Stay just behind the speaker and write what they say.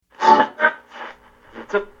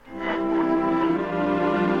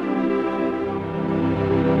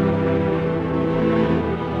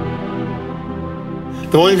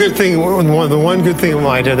The one good thing of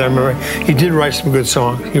my dad, I remember, he did write some good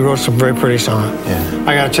songs. He wrote some very pretty songs. Yeah.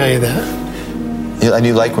 I gotta tell you that. And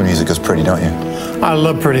you like when music is pretty, don't you? I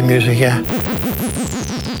love pretty music, yeah.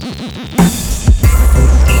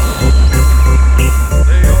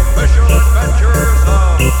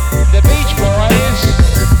 The Beach Boys,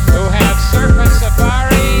 who have Surfin'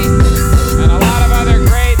 Safari and a lot of other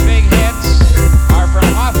great big hits, are from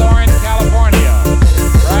Hawthorne, California.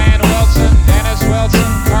 Brian Wilson, Dennis Wilson,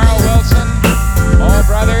 Carl Wilson, Paul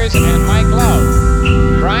Brothers, and Mike Love.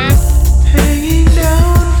 Brian? Hanging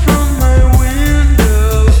down from my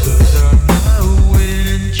window, those are my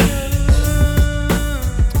windows.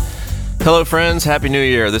 Hello, friends. Happy New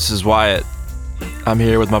Year. This is Wyatt. I'm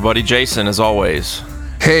here with my buddy Jason, as always.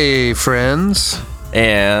 Hey, friends.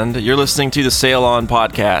 And you're listening to the Sail On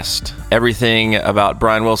podcast. Everything about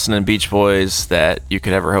Brian Wilson and Beach Boys that you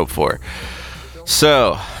could ever hope for.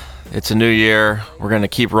 So, it's a new year. We're going to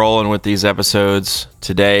keep rolling with these episodes.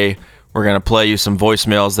 Today, we're going to play you some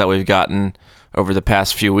voicemails that we've gotten over the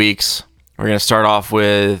past few weeks. We're going to start off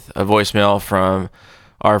with a voicemail from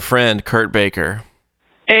our friend Kurt Baker.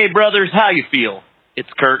 Hey, brothers, how you feel? It's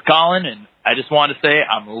Kurt calling, and I just want to say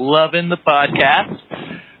I'm loving the podcast.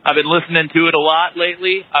 I've been listening to it a lot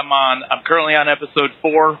lately. I'm currently on episode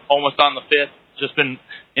 4, almost on the 5th. Just been,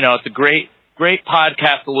 it's a great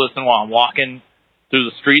podcast to listen while I'm walking through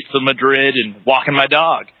the streets of Madrid and walking my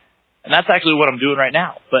dog. And that's actually what I'm doing right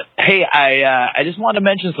now. But hey, I just wanted to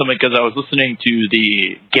mention something because I was listening to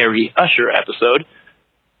the Gary Usher episode.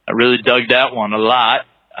 I really dug that one a lot.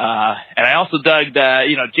 And I also dug that,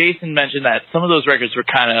 Jason mentioned that some of those records were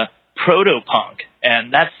kind of proto-punk,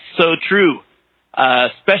 and that's so true.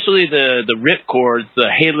 Especially the Ripcords, the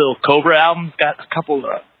Hey Little Cobra album's got a couple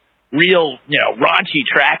of real, raunchy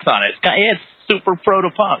tracks on it. It's super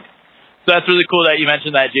proto-punk. So that's really cool that you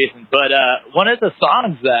mentioned that, Jason. But one of the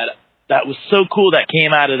songs that was so cool that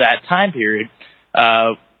came out of that time period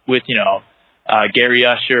with, Gary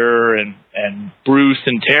Usher and Bruce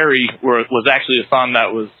and Terry was actually a song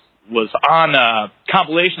that was on a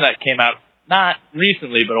compilation that came out not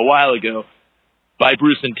recently, but a while ago by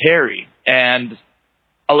Bruce and Terry. And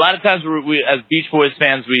a lot of times we as Beach Boys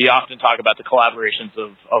fans, we often talk about the collaborations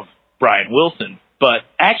of Brian Wilson. But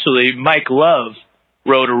actually, Mike Love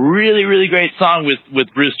wrote a really, really great song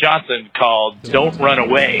with Bruce Johnson called Don't Run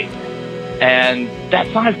Away. And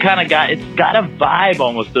that song's it's got a vibe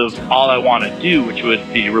almost of All I Want to Do, which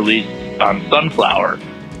would be released on Sunflower,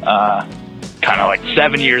 kind of like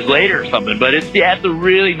 7 years later or something. But it's a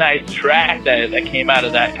really nice track that came out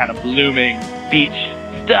of that kind of blooming beach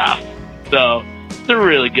stuff. So it's a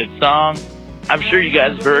really good song. I'm sure you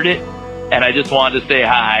guys heard it. And I just wanted to say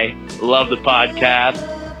hi. Love the podcast.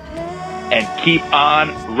 And keep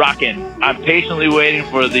on rocking. I'm patiently waiting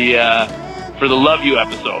for the Love You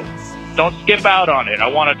episode. Don't skip out on it. I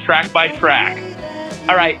want to track by track.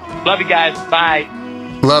 All right. Love you guys. Bye.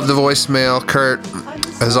 Love the voicemail, Kurt.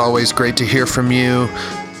 As always, great to hear from you.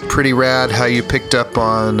 Pretty rad how you picked up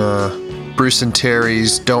on Bruce and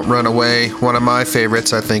Terry's Don't Run Away. One of my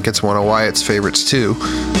favorites. I think it's one of Wyatt's favorites, too.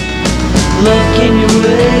 Love came your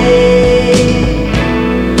way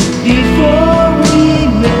before we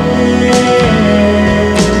met.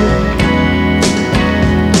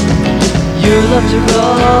 Your love took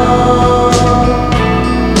all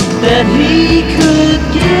that he could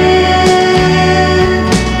get,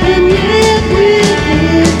 and yet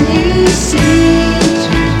within you seemed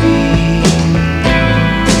to be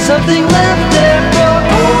something left there for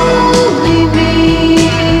only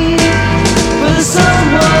me, for the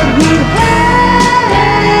someone who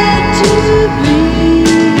had to be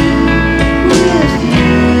with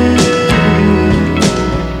you.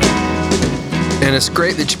 And it's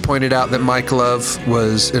great that you pointed out that Mike Love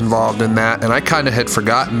was involved in that, and I kind of had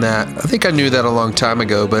forgotten that. I think I knew that a long time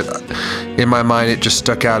ago, but in my mind it just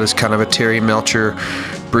stuck out as kind of a Terry Melcher,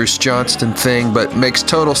 Bruce Johnston thing, but makes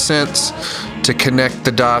total sense to connect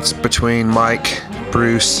the dots between Mike,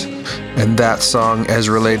 Bruce, and that song as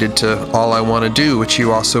related to All I Want to Do, which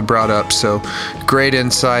you also brought up. So great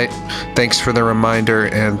insight. Thanks for the reminder,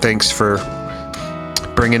 and thanks for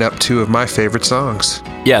bringing up 2 of my favorite songs.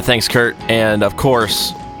 Yeah, thanks, Kurt. And of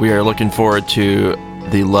course, we are looking forward to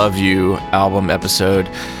the Love You album episode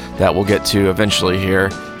that we'll get to eventually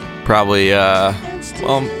here. Probably,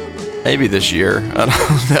 maybe this year. I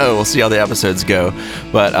don't know. We'll see how the episodes go.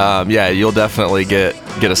 But yeah, you'll definitely get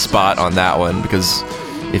a spot on that one, because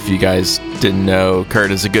if you guys didn't know,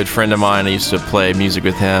 Kurt is a good friend of mine. I used to play music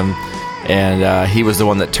with him, and he was the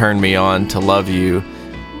one that turned me on to Love You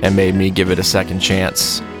and made me give it a second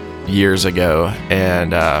chance years ago.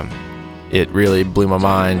 And it really blew my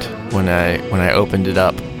mind when I opened it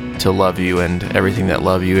up to Love You and everything that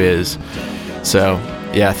Love You is. So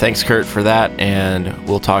yeah, thanks Kurt for that, and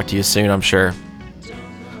we'll talk to you soon, I'm sure.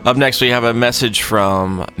 Up next we have a message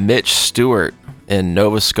from Mitch Stewart in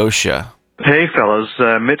Nova Scotia. Hey fellas,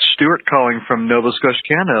 Mitch Stewart calling from Nova Scotia,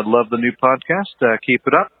 Canada. Love the new podcast. Keep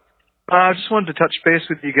it up. I just wanted to touch base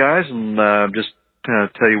with you guys and just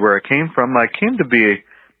tell you where I came from. I came to be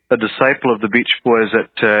a disciple of the Beach Boys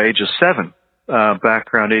at age of 7,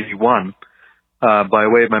 back around 81, by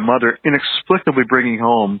way of my mother inexplicably bringing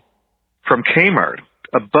home from Kmart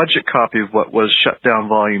a budget copy of what was Shut Down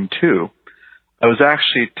Volume 2. It was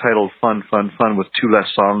actually titled Fun, Fun, Fun with 2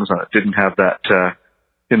 less songs on it. Didn't have that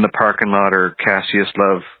In the Parking Lot or Cassius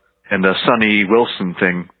Love and a Sonny Wilson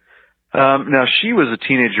thing. Now, she was a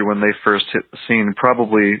teenager when they first hit the scene,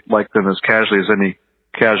 probably liked them as casually as any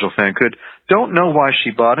casual fan could. Don't know why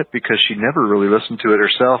she bought it, because she never really listened to it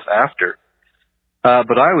herself after.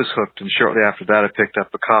 But I was hooked, and shortly after that I picked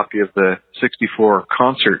up a copy of the 64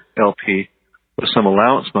 concert LP with some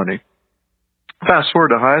allowance money. Fast forward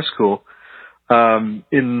to high school.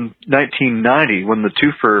 In 1990, when the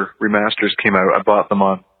Twofer remasters came out, I bought them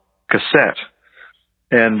on cassette,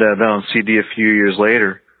 and then on CD a few years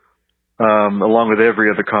later, along with every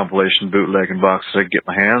other compilation, bootleg, and box that I could get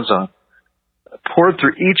my hands on. I poured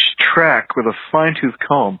through each track with a fine-tooth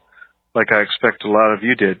comb, like I expect a lot of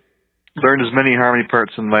you did. Learned as many harmony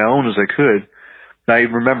parts on my own as I could. I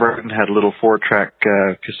remember I had a little 4-track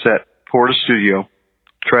cassette Porta-Studio.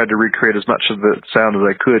 Tried to recreate as much of the sound as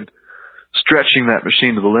I could, stretching that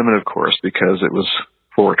machine to the limit, of course, because it was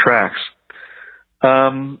 4 tracks.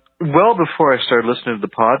 Well before I started listening to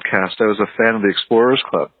the podcast, I was a fan of the Explorers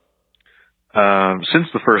Club. Since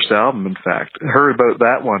the first album, in fact. I heard about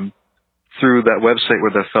that one through that website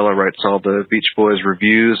where the fellow writes all the Beach Boys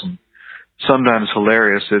reviews, and sometimes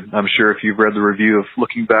hilarious. I'm sure if you've read the review of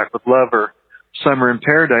Looking Back with Love or Summer in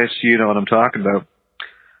Paradise, you know what I'm talking about.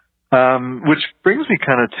 Which brings me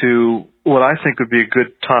kind of to what I think would be a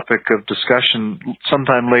good topic of discussion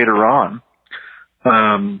sometime later on,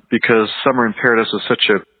 because Summer in Paradise is such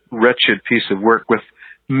a wretched piece of work, with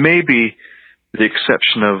maybe the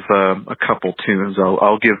exception of a couple tunes.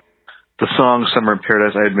 I'll give the song Summer in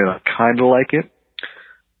Paradise, I admit I kind of like it.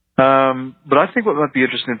 But I think what might be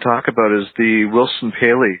interesting to talk about is the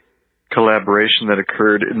Wilson-Paley collaboration that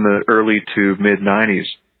occurred in the early to mid-90s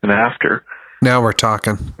and after. Now we're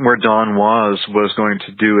talking. Where Don Was going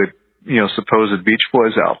to do a supposed Beach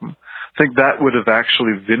Boys album. I think that would have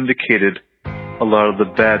actually vindicated a lot of the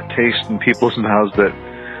bad taste in people's mouths that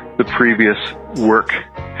the previous work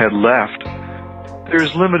had left.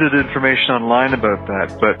 There's limited information online about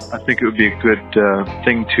that, but I think it would be a good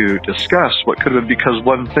thing to discuss. What could have been, because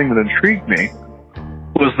one thing that intrigued me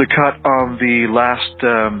was the cut on the last,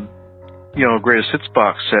 Greatest Hits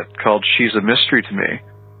box set called She's a Mystery to Me.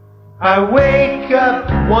 I wake up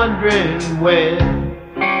wondering when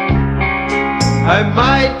I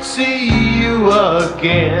might see you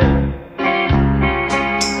again,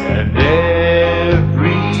 and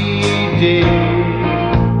every day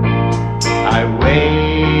I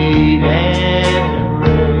wait and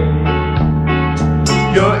pray.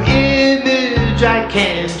 Your image I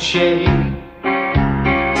can't shake,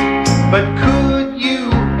 but could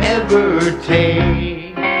you ever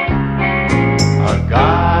take a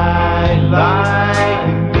guy like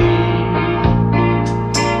me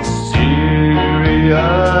seriously?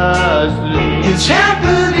 It's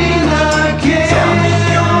happening again. Tell me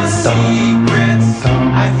your secrets.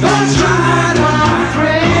 I thought you were my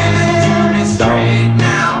friend. Do me straight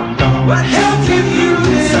now. What help if you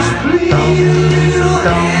please a little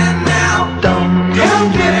hand now? Help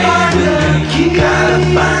me find the key. Gotta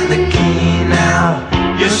find the key now.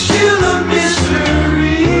 You're still a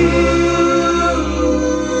mystery.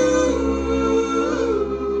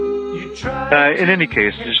 In any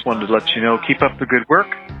case, I just wanted to let you know, keep up the good work,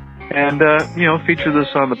 and feature this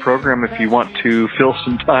on the program if you want to fill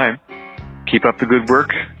some time. Keep up the good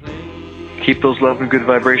work. Keep those love and good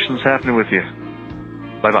vibrations happening with you.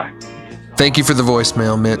 Bye-bye. Thank you for the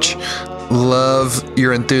voicemail, Mitch. Love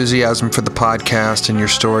your enthusiasm for the podcast and your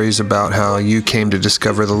stories about how you came to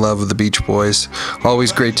discover the love of the Beach Boys.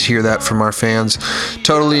 Always great to hear that from our fans.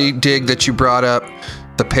 Totally dig that you brought up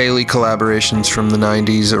the Paley collaborations from the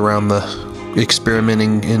 90s around the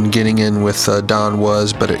experimenting and getting in with Don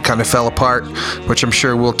Was, but it kind of fell apart, which I'm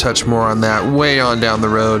sure we'll touch more on that way on down the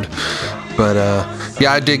road. But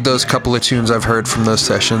I dig those couple of tunes I've heard from those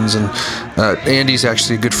sessions, and Andy's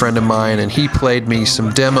actually a good friend of mine, and he played me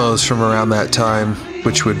some demos from around that time,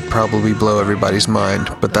 which would probably blow everybody's mind,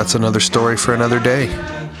 but that's another story for another day.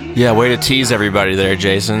 Yeah, way to tease everybody there,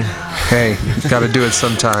 Jason. Hey, got to do it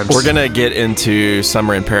sometimes. We're going to get into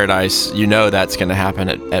Summer in Paradise. You know that's going to happen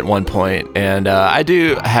at one point. And I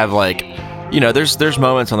do have, like, you know, there's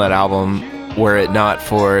moments on that album were it not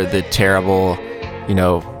for the terrible, you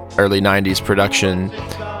know, early 90s production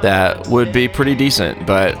that would be pretty decent.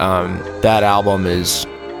 But that album is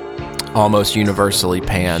almost universally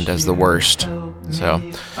panned as the worst. So,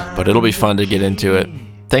 but it'll be fun to get into it.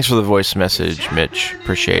 Thanks for the voice message, Mitch.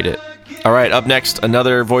 Appreciate it. All right, up next,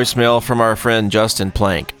 another voicemail from our friend Justin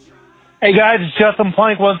Plank. Hey guys, it's Justin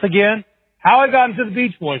Plank once again. How I got into the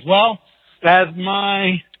Beach Boys? Well, as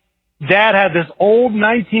my dad had this old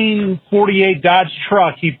 1948 Dodge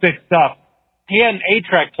truck he fixed up. He had an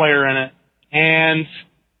 8-track player in it, and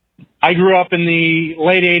I grew up in the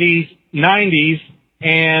late 80s, 90s,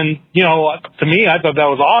 and, you know, to me, I thought that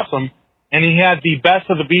was awesome. And he had the Best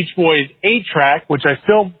of the Beach Boys 8-track, which I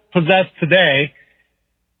still possess today.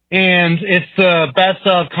 And it's the best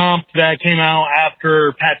of comp that came out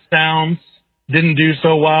after Pat Sounds didn't do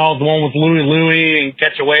so well, the one with Louie Louie and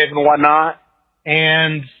Catch a Wave and whatnot.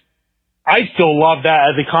 And I still love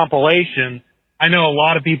that as a compilation. I know a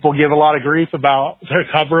lot of people give a lot of grief about the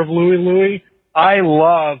cover of Louie Louie. I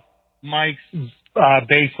love Mike's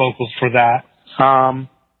bass vocals for that.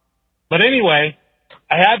 But anyway,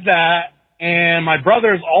 I had that, and my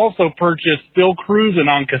brothers also purchased Still Cruisin'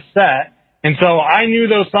 on cassette. And so I knew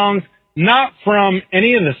those songs not from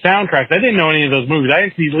any of the soundtracks. I didn't know any of those movies. I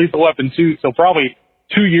didn't see Lethal Weapon 2, so probably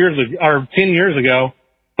 2 years ago, or 10 years ago.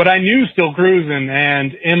 But I knew Still Cruisin'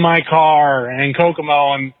 and In My Car and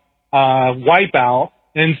Kokomo and Wipeout.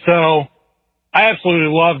 And so I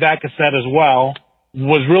absolutely loved that cassette as well.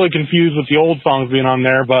 Was really confused with the old songs being on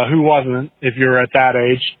there, but who wasn't if you're at that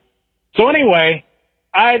age? So anyway,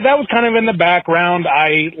 that was kind of in the background.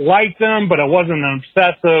 I liked them, but I wasn't as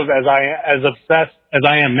obsessed as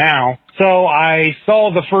I am now. So I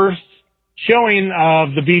saw the first showing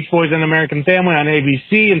of the Beach Boys and American Family on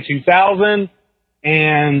ABC in 2000,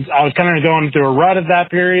 and I was kind of going through a rut at that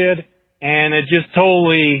period, and it just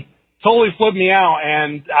totally flipped me out,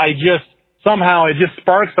 and somehow it just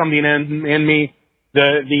sparked something in me.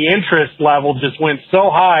 The interest level just went so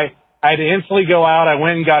high. I had to instantly go out. I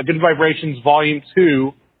went and got Good Vibrations Volume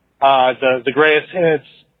 2, the greatest hits.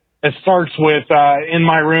 It starts with In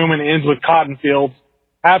My Room and ends with Cotton Fields.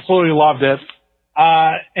 Absolutely loved it.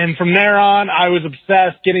 And from there on, I was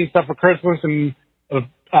obsessed getting stuff for Christmas and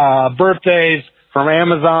birthdays from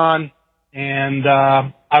Amazon, and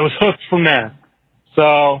I was hooked from there.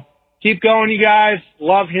 So keep going, you guys.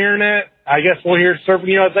 Love hearing it. I guess we'll hear Surfing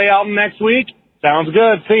USA album next week. Sounds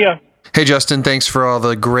good. See ya. Hey, Justin, thanks for all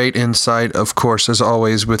the great insight, of course, as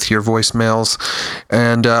always, with your voicemails.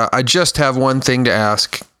 And I just have one thing to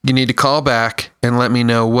ask. You need to call back and let me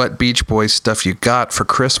know what Beach Boys stuff you got for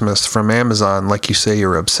Christmas from Amazon, like you say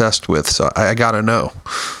you're obsessed with. So I got to know.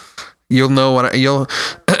 You'll know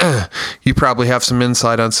you probably have some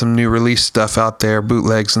insight on some new release stuff out there,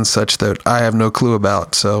 bootlegs and such that I have no clue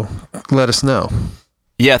about. So let us know.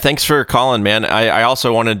 Yeah, thanks for calling, man. I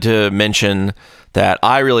also wanted to mention that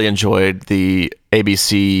I really enjoyed the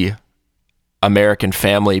ABC American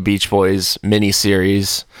Family Beach Boys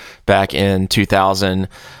miniseries back in 2000.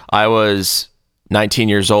 I was 19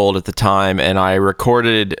 years old at the time, and I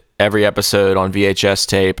recorded every episode on VHS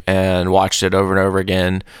tape and watched it over and over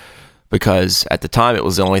again because at the time it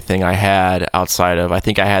was the only thing I had outside of, I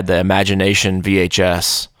think I had the Imagination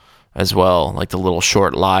VHS as well, like the little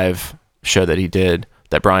short live show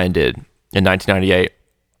that Brian did in 1998.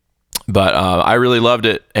 But I really loved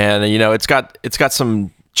it, and you know, it's got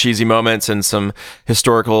some cheesy moments and some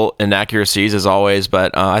historical inaccuracies as always.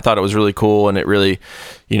 But I thought it was really cool, and it really,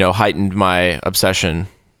 you know, heightened my obsession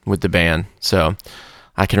with the band. So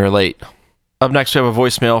I can relate. Up next, we have a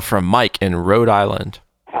voicemail from Mike in Rhode Island.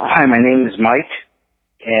 Hi, my name is Mike,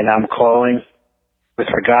 and I'm calling with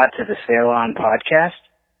regard to the Sail On podcast.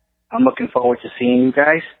 I'm looking forward to seeing you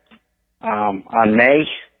guys on May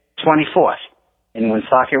 24th. In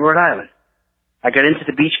Woonsocket, Rhode Island. I got into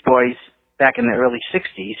the Beach Boys back in the early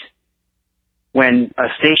 60s when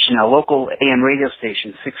a local AM radio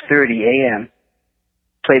station, 630 AM,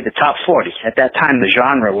 played the top 40. At that time, the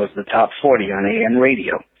genre was the top 40 on AM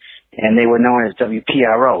radio, and they were known as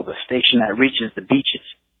WPRO, the station that reaches the beaches.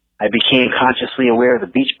 I became consciously aware of the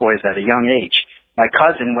Beach Boys at a young age. My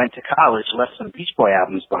cousin went to college, left some Beach Boy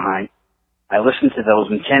albums behind. I listened to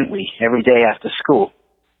those intently every day after school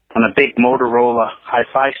on a big Motorola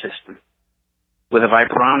hi-fi system with a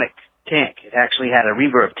vibronic tank. It actually had a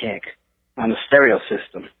reverb tank on the stereo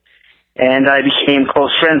system. And I became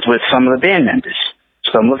close friends with some of the band members.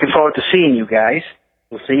 So I'm looking forward to seeing you guys.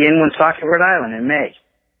 We'll see you in Woonsocket, Rhode Island in May.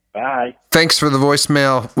 Bye. Thanks for the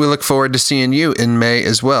voicemail. We look forward to seeing you in May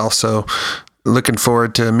as well. So looking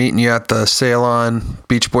forward to meeting you at the Sail On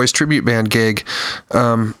Beach Boys tribute band gig.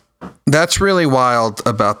 That's really wild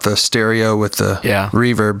about the stereo with the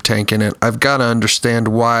reverb tank in it. I've got to understand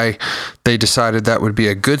why they decided that would be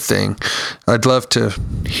a good thing. I'd love to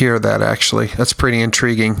hear that, actually. That's pretty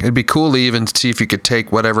intriguing. It'd be cool to even see if you could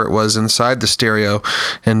take whatever it was inside the stereo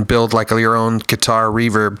and build like your own guitar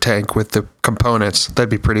reverb tank with the components. That'd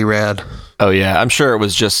be pretty rad. Oh, yeah. I'm sure it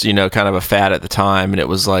was just, kind of a fad at the time, and it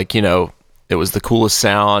was like, it was the coolest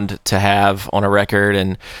sound to have on a record,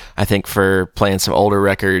 and I think for playing some older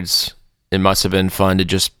records, it must have been fun to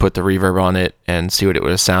just put the reverb on it and see what it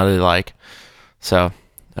would have sounded like. So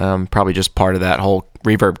probably just part of that whole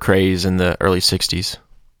reverb craze in the early 60s.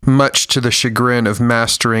 Much to the chagrin of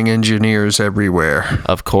mastering engineers everywhere.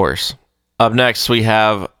 Of course. Up next, we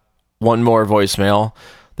have one more voicemail.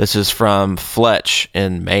 This is from Fletch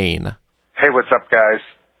in Maine. Hey, what's up, guys?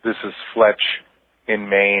 This is Fletch in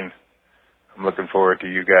Maine. I'm looking forward to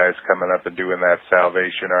you guys coming up and doing that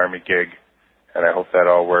Salvation Army gig, and I hope that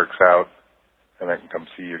all works out, and I can come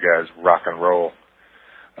see you guys rock and roll.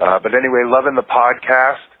 But anyway, loving the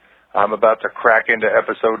podcast. I'm about to crack into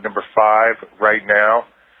episode number 5 right now.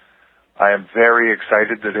 I am very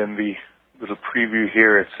excited that in the little preview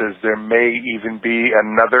here it says there may even be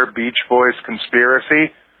another Beach Boys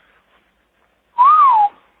conspiracy.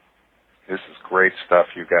 This is great stuff,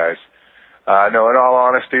 you guys. No, in all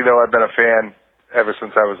honesty, though, I've been a fan ever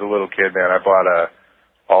since I was a little kid, man. I bought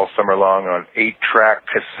all summer long on 8-track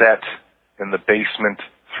cassette in the basement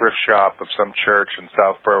thrift shop of some church in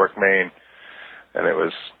South Berwick, Maine, and it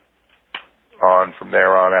was on from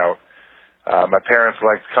there on out. My parents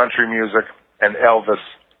liked country music and Elvis.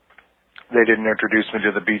 They didn't introduce me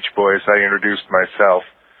to the Beach Boys. I introduced myself.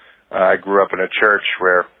 I grew up in a church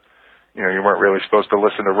where, you weren't really supposed to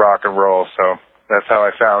listen to rock and roll, so that's how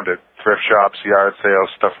I found it. Thrift shops, yard sales,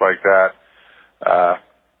 stuff like that.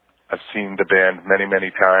 I've seen the band many,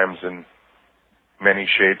 many times in many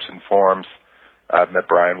shapes and forms. I've met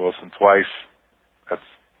Brian Wilson twice. That's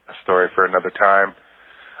a story for another time.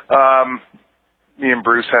 Me and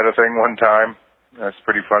Bruce had a thing one time. That's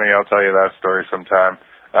pretty funny. I'll tell you that story sometime.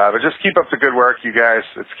 But just keep up the good work, you guys.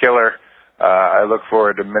 It's killer. I look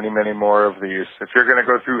forward to many, many more of these. If you're going to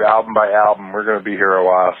go through album by album, we're going to be here a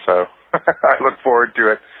while, so I look forward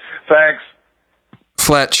to it. Thanks.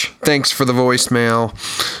 Fletch, thanks for the voicemail.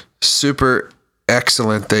 Super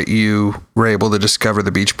excellent that you were able to discover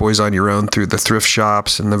the Beach Boys on your own through the thrift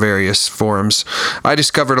shops and the various forums. I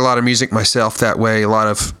discovered a lot of music myself that way, a lot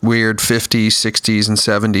of weird 50s, 60s, and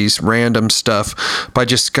 70s random stuff by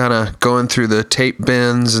just kind of going through the tape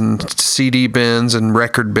bins and CD bins and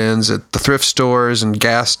record bins at the thrift stores and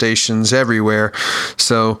gas stations everywhere.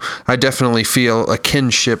 So I definitely feel a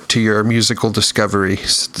kinship to your musical discovery.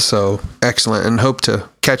 So excellent, and hope to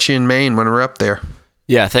catch you in Maine when we're up there.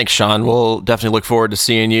 Yeah, thanks, Sean. We'll definitely look forward to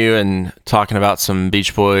seeing you and talking about some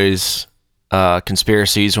Beach Boys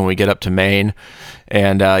conspiracies when we get up to Maine.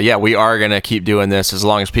 And we are going to keep doing this as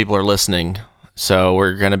long as people are listening. So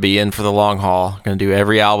we're going to be in for the long haul. Going to do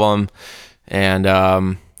every album, and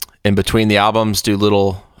in between the albums, do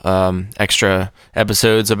little extra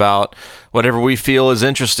episodes about whatever we feel is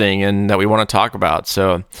interesting and that we want to talk about.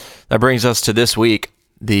 So that brings us to this week,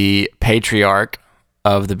 the patriarch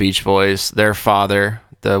of the Beach Boys, their father,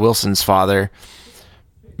 the Wilsons' father,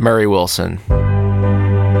 Murray Wilson.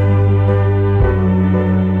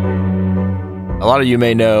 A lot of you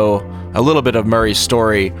may know a little bit of Murray's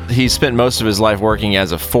story. He spent most of his life working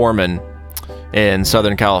as a foreman in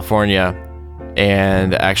Southern California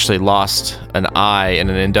and actually lost an eye in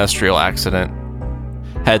an industrial accident.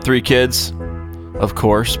 Had 3 kids, of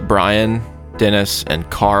course, Brian, Dennis, and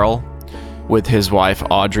Carl, with his wife,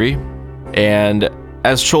 Audrey. And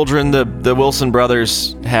as children, the Wilson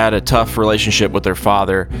brothers had a tough relationship with their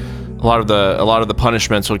father. A lot of the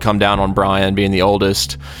punishments would come down on Brian, being the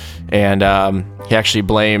oldest, and he actually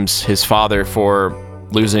blames his father for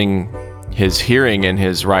losing his hearing in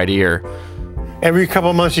his right ear. Every couple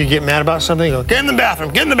of months, you get mad about something, you go, get in the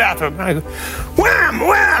bathroom, get in the bathroom. And I go, wham,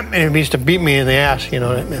 wham, and he used to beat me in the ass, It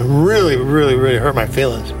really, really, really hurt my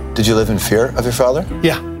feelings. Did you live in fear of your father?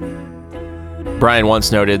 Yeah. Brian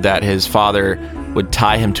once noted that his father would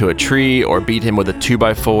tie him to a tree or beat him with a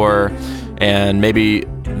 2x4, and maybe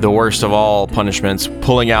the worst of all punishments,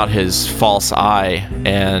 pulling out his false eye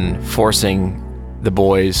and forcing the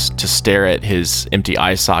boys to stare at his empty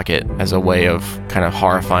eye socket as a way of kind of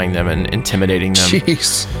horrifying them and intimidating them.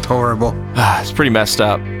 Jeez, horrible. It's pretty messed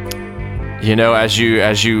up. As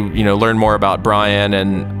you learn more about Brian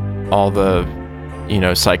and all the,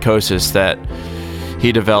 psychosis that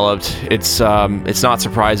he developed. It's not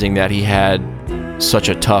surprising that he had such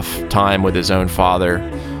a tough time with his own father,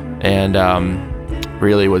 and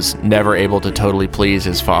really was never able to totally please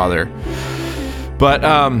his father. But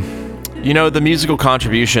the musical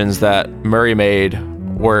contributions that Murray made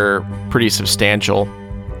were pretty substantial.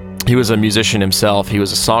 He was a musician himself. He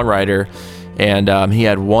was a songwriter, and he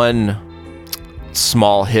had one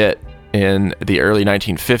small hit in the early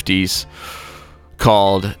 1950s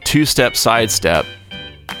called Two-Step Sidestep.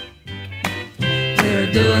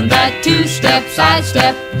 We're doing that two-step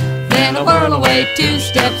sidestep, then a whirl away,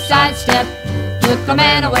 two-step sidestep, took a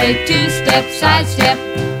man away, two-step sidestep.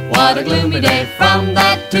 What a gloomy day from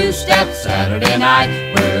that two-step Saturday night.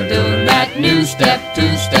 We're doing that new step,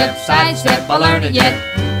 two-step sidestep. I learned it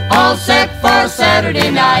yet, all set for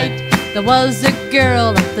Saturday night. There was a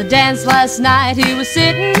girl at the dance last night who was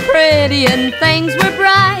sitting pretty and things were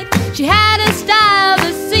bright. She had a style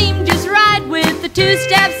that seemed just right with the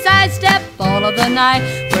two-step sidestep all of the night.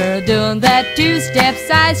 We're doing that two-step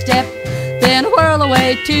sidestep, then whirl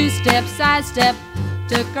away, two-step sidestep.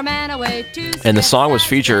 Took her man away, and the song was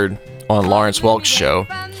featured on Lawrence Welk's show,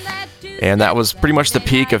 and that was pretty much the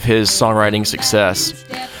peak of his songwriting success.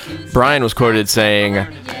 Brian was quoted saying,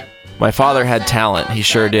 "My father had talent. He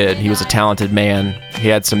sure did. He was a talented man. He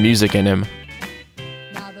had some music in him."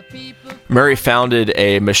 Murray founded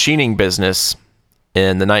a machining business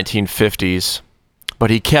in the 1950s, but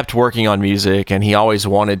he kept working on music, and he always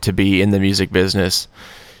wanted to be in the music business.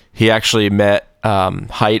 He actually met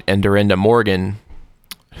Height and Dorinda Morgan,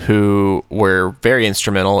 who were very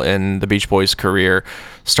instrumental in the Beach Boys' career,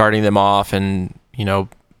 starting them off and,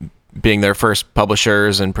 being their first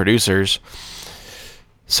publishers and producers.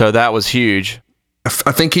 So that was huge.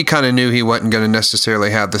 I think he kind of knew he wasn't going to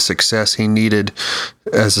necessarily have the success he needed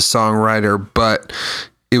as a songwriter, but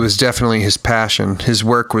it was definitely his passion. His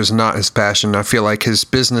work was not his passion. I feel like his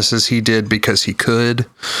businesses he did because he could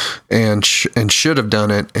and should have done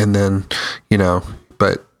it. And then,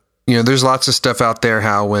 but there's lots of stuff out there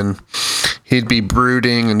how when he'd be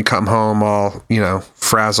brooding and come home all,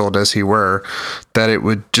 frazzled as he were, that it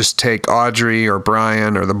would just take Audrey or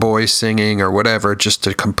Brian or the boys singing or whatever just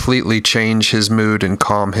to completely change his mood and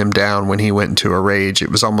calm him down when he went into a rage.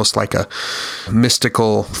 It was almost like a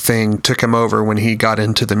mystical thing took him over when he got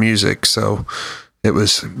into the music. So it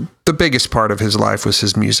was the biggest part of his life was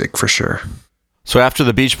his music for sure. So after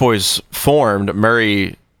the Beach Boys formed,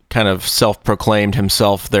 Murray kind of self-proclaimed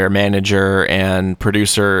himself their manager and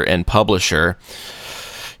producer and publisher.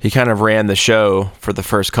 He kind of ran the show for the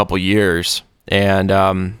first couple years, and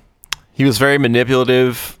he was very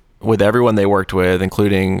manipulative with everyone they worked with,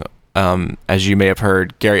 including, as you may have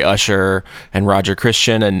heard, Gary Usher and Roger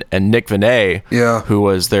Christian and Nick Venet, who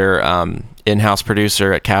was their in-house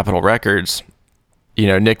producer at Capitol Records.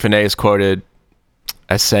 Nick Venet is quoted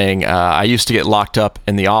as saying, "I used to get locked up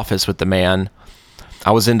in the office with the man. I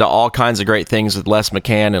was into all kinds of great things with Les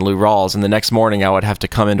McCann and Lou Rawls, and the next morning I would have to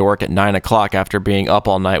come into work at 9 o'clock after being up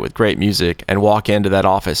all night with great music and walk into that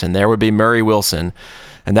office, and there would be Murray Wilson,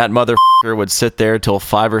 and that motherfucker would sit there till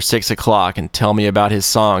 5 or 6 o'clock and tell me about his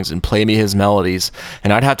songs and play me his melodies,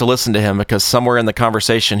 and I'd have to listen to him because somewhere in the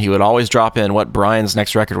conversation he would always drop in what Brian's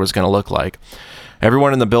next record was going to look like.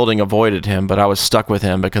 Everyone in the building avoided him, but I was stuck with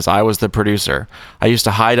him because I was the producer. I used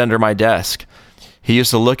to hide under my desk. He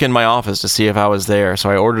used to look in my office to see if I was there,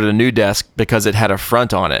 so I ordered a new desk because it had a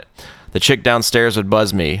front on it. The chick downstairs would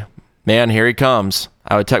buzz me. Man, here he comes.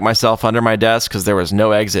 I would tuck myself under my desk because there was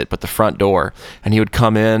no exit but the front door, and he would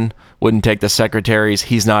come in, wouldn't take the secretaries,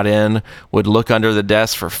 he's not in, would look under the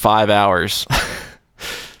desk for 5 hours.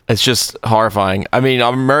 It's just horrifying. I mean,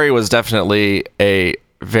 Murray was definitely a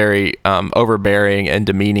very overbearing and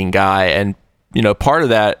demeaning guy, and part of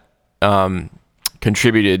that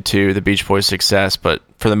contributed to the Beach Boys' success, but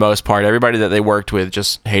for the most part, everybody that they worked with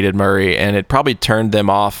just hated Murray, and it probably turned them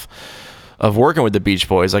off of working with the Beach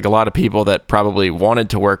Boys. Like a lot of people that probably wanted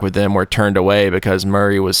to work with them were turned away because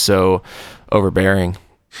Murray was so overbearing.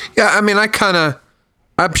 Yeah, I mean,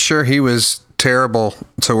 I'm sure he was terrible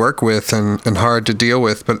to work with and hard to deal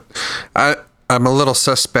with, but I'm a little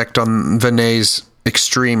suspect on Venet's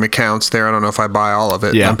extreme accounts there. I don't know if I buy all of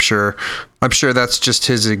it. Yeah. I'm sure that's just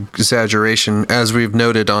his exaggeration, as we've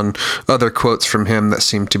noted on other quotes from him that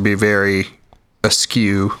seem to be very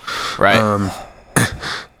askew. Right.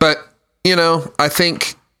 But, I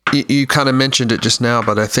think you kind of mentioned it just now,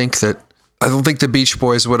 but I don't think the Beach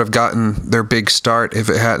Boys would have gotten their big start if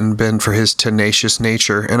it hadn't been for his tenacious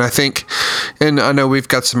nature. And I know we've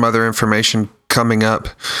got some other information coming up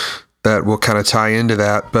that will kind of tie into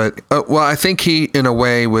that. But, I think he, in a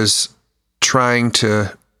way, was trying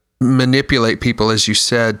to manipulate people, as you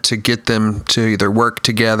said, to get them to either work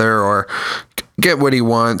together or get what he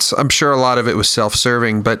wants. I'm sure a lot of it was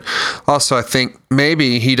self-serving, but also I think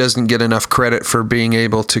maybe he doesn't get enough credit for being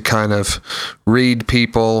able to kind of read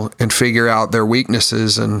people and figure out their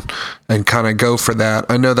weaknesses and kind of go for that.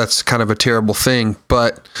 I know that's kind of a terrible thing,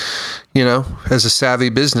 but, you know, as a savvy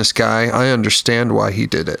business guy, I understand why he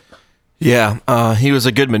did it. Yeah, he was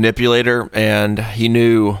a good manipulator, and he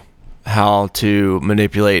knew how to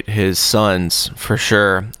manipulate his sons for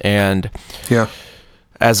sure. And yeah,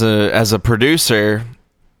 as a producer,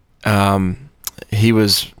 he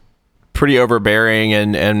was pretty overbearing,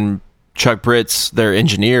 and Chuck Britz, their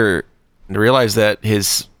engineer, realized that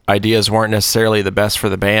his ideas weren't necessarily the best for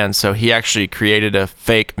the band, so he actually created a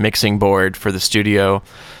fake mixing board for the studio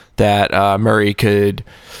that Murray could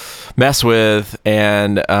mess with,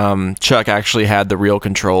 and Chuck actually had the real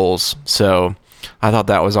controls. So I thought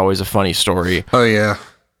that was always a funny story. Oh yeah.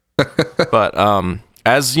 But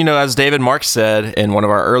as you know, as David Marks said in one of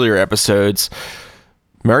our earlier episodes,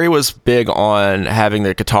 Murray was big on having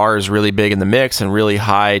the guitars really big in the mix and really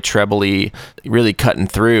high trebly, really cutting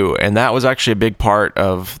through, and that was actually a big part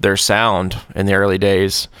of their sound in the early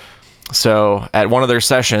days. So at one of their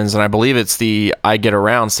sessions, and I believe it's the I Get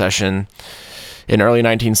Around session in early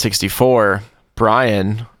 1964,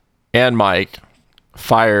 Brian and Mike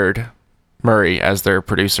fired Murray as their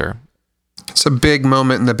producer. It's a big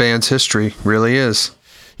moment in the band's history, really is.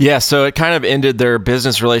 Yeah, so it kind of ended their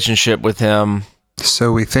business relationship with him.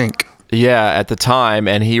 So we think. Yeah, at the time,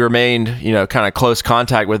 and he remained, you know, kind of close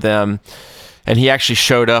contact with them, and he actually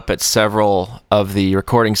showed up at several of the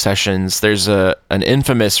recording sessions. There's an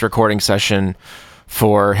infamous recording session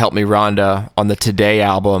for Help Me Rhonda on the Today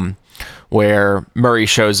album where Murray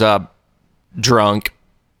shows up drunk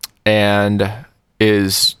and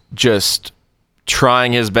is just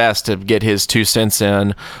trying his best to get his 2 cents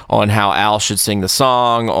in on how Al should sing the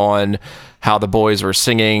song, on how the boys were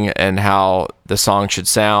singing and how the song should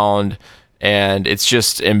sound. And it's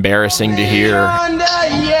just embarrassing to hear.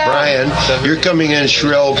 Brian, you're coming in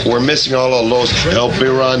shrill. We're missing all of those. Help Me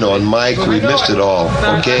Run on Mike. We missed it all.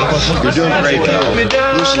 Okay? You're doing great, Al.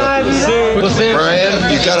 Loosen up.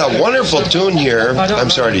 Brian, you got a wonderful tune here. I'm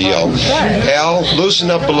sorry to yell. Al, loosen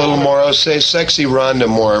up a little more. Say sexy Rhonda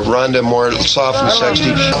more. Rhonda more soft and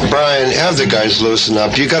sexy. Brian, have the guys loosen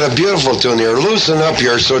up. You got a beautiful tune here. Loosen up.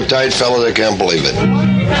 You're so tight, fella, I can't believe it.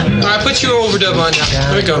 I put your overdub on now.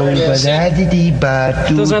 Here we go.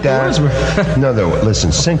 Those aren't the words. No,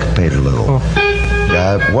 listen, syncopate a little.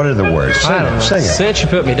 What are the words? Sing it. Since you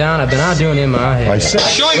put me down, I've been out doing it in my head.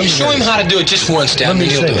 Show him how to do it just one step. Let me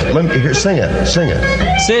sing it. Sing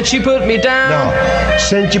it. Since you put me down. No.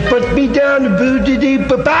 Since you put me down.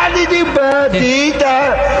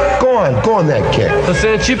 Go on that kick.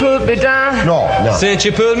 Since you put me down. No. Since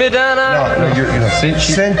you put me down. No. Since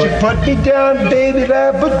you put me down, baby.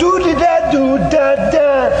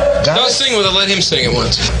 Don't sing with it. Let him sing it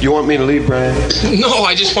once. You want me to leave, Brian? No,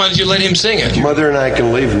 I just wanted you to let him sing it. Mother and I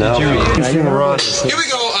can leave now. Here we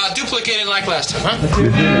go. Duplicate it like last time,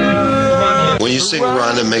 huh? When you sing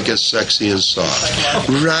Rhonda, make it sexy and soft.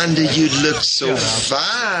 Rhonda, you look so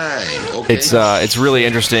fine. Okay. It's really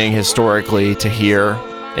interesting historically to hear,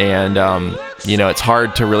 and you know, it's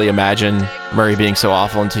hard to really imagine Murray being so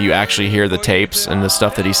awful until you actually hear the tapes and the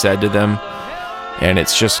stuff that he said to them, and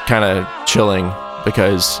it's just kind of chilling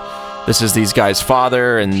because this is these guys'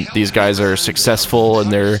 father, and these guys are successful,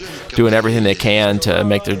 and they're doing everything they can to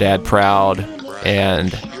make their dad proud,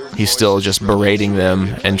 and he's still just berating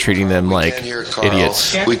them and treating them like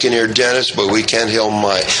idiots. We can hear Dennis, but we can't hear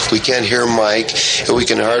Mike. We can't hear Mike, and we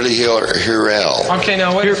can hardly hear Al. Okay,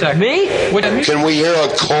 now wait a second. Me? Can we hear a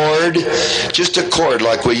chord? Just a chord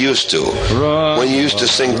like we used to. When you used to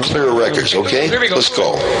sing clear records, okay? Let's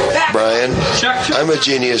go. Brian, I'm a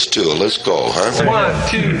genius too. Let's go, huh? 1,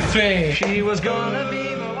 2, 3. She was gonna be.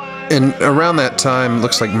 And around that time,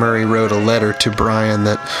 looks like Murray wrote a letter to Brian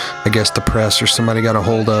that I guess the press or somebody got a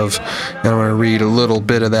hold of. And I'm going to read a little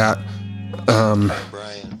bit of that.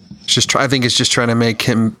 I think it's just trying to make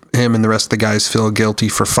him and the rest of the guys feel guilty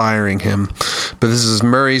for firing him. But this is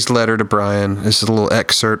Murray's letter to Brian. This is a little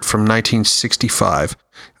excerpt from 1965.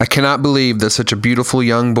 I cannot believe that such a beautiful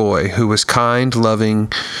young boy who was kind, loving,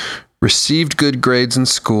 received good grades in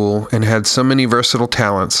school, and had so many versatile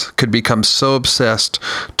talents, could become so obsessed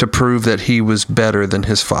to prove that he was better than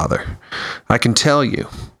his father. I can tell you,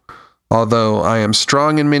 Although I am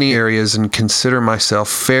strong in many areas and consider myself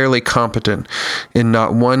fairly competent in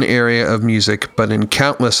not one area of music, but in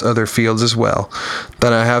countless other fields as well,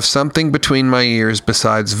 that I have something between my ears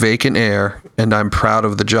besides vacant air, and I'm proud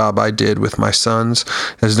of the job I did with my sons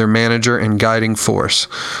as their manager and guiding force.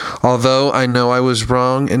 Although I know I was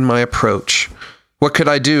wrong in my approach. What could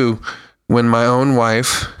I do when my own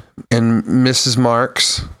wife and Mrs.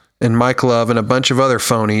 Marks and Mike Love and a bunch of other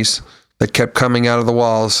phonies that kept coming out of the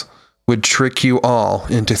walls would trick you all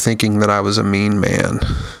into thinking that I was a mean man?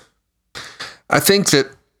 I think that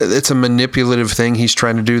it's a manipulative thing he's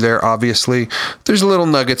trying to do there, obviously. There's little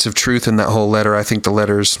nuggets of truth in that whole letter. I think the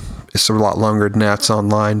letter's is a lot longer than that's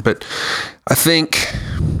online, but I think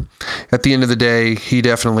at the end of the day, he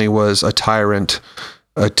definitely was a tyrant,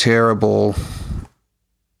 a terrible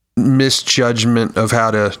misjudgment of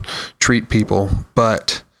how to treat people,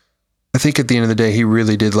 but I think at the end of the day, he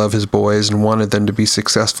really did love his boys and wanted them to be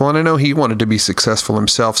successful. And I know he wanted to be successful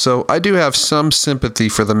himself. So I do have some sympathy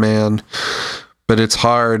for the man, but it's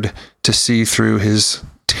hard to see through his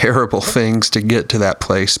terrible things to get to that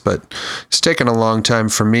place. But it's taken a long time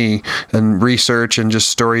for me and research and just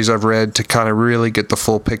stories I've read to kind of really get the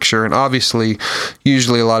full picture. And obviously,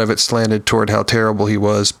 usually a lot of it's slanted toward how terrible he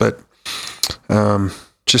was, but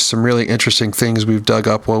just some really interesting things we've dug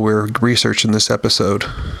up while we're researching this episode.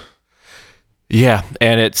 Yeah,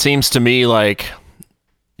 and it seems to me like,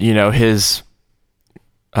 his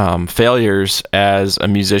failures as a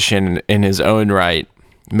musician in his own right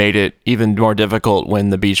made it even more difficult when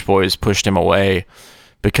the Beach Boys pushed him away,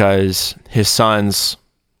 because his sons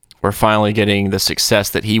were finally getting the success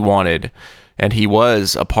that he wanted, and he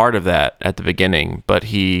was a part of that at the beginning, but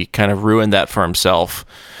he kind of ruined that for himself.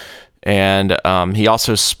 And he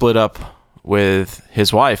also split up with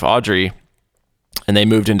his wife, Audrey, and they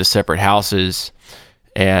moved into separate houses.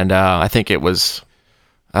 And I think it was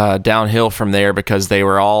downhill from there, because they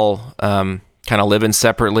were all kind of living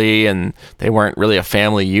separately, and they weren't really a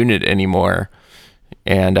family unit anymore.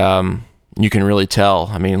 And you can really tell.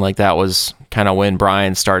 I mean, like, that was kind of when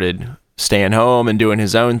Brian started staying home and doing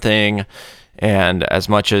his own thing. And as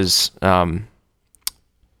much as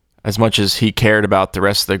he cared about the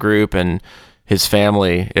rest of the group and his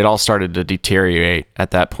family, it all started to deteriorate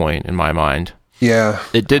at that point, in my mind. Yeah.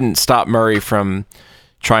 It didn't stop Murray from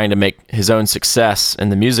trying to make his own success in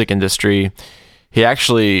the music industry. He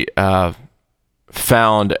actually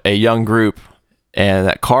found a young group, and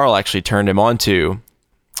that Carl actually turned him on to,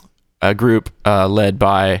 a group led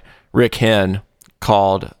by Rick Henn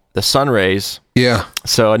called the Sunrays. Yeah.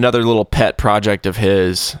 So another little pet project of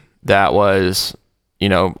his that was,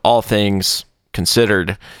 all things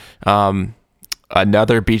considered,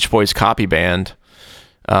 another Beach Boys copy band,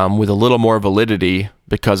 with a little more validity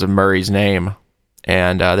because of Murray's name.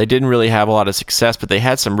 And they didn't really have a lot of success, but they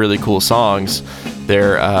had some really cool songs.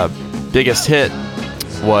 Their biggest hit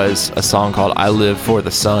was a song called I Live for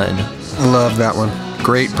the Sun. Love that one.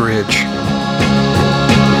 Great bridge.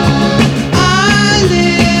 I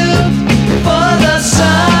live for the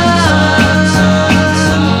sun,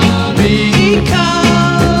 because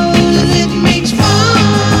it makes fun.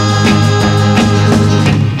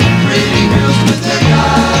 Pretty girls with their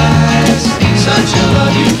eyes, such a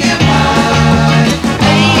love you can't buy.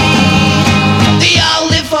 Hey, they all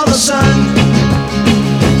live for the sun.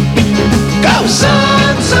 Go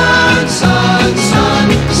sun, sun, sun, sun,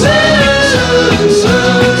 sun, sun,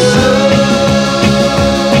 sun.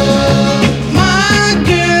 My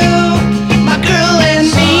girl and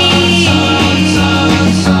me,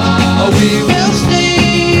 we will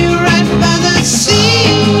stay right by the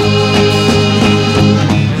sea,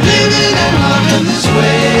 living and loving this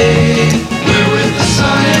way. We're with the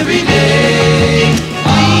sun every day.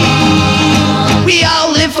 We all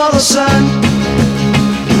live for the sun.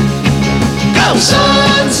 Go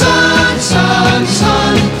sun, sun, sun,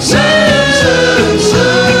 sun, sun, sun,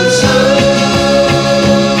 sun, sun.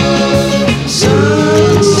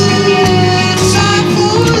 Sunsets are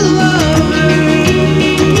for lovers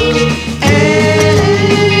and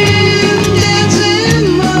dancing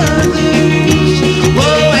mothers.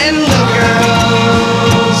 Whoa, and the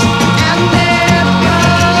girls and their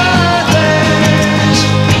brothers,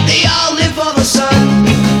 they all live for the sun.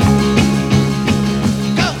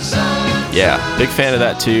 Yeah, big fan of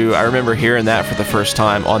that too. I remember hearing that for the first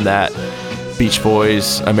time on that Beach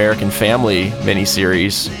Boys American Family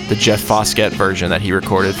miniseries, the Jeff Foskett version that he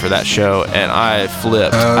recorded for that show, and I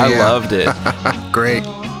flipped. I loved it. Great.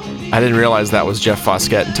 I didn't realize that was Jeff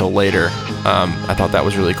Foskett until later. I thought that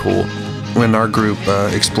was really cool. When our group,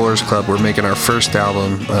 Explorers Club, were making our first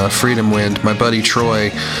album, Freedom Wind, my buddy Troy,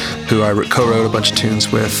 who I co-wrote a bunch of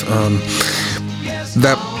tunes with,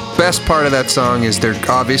 that best part of that song is they're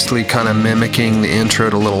obviously kind of mimiking the intro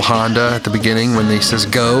to Little Honda at the beginning when he says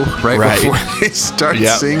go, right. Before they start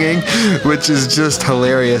singing, which is just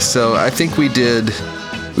hilarious. So I think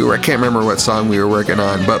I can't remember what song we were working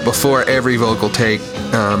on, but before every vocal take,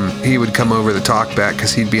 he would come over the talkback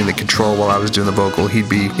because he'd be in the control while I was doing the vocal. He'd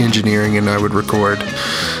be engineering and I would record.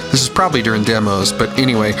 This is probably during demos, but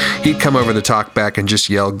anyway, he'd come over the talkback and just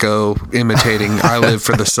yell go, imitating I Live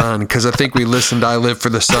for the Sun, because I think we listened to I Live for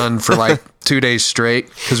the Sun for like 2 days straight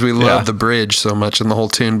because we loved the bridge so much and the whole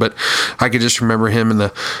tune. But I could just remember him in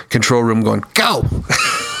the control room going, go!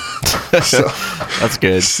 So, that's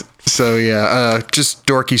good. So yeah, just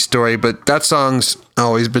dorky story, but that song's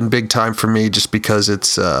always been big time for me just because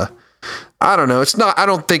it's I don't know, I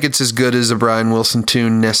don't think it's as good as a Brian Wilson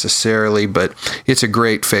tune necessarily, but it's a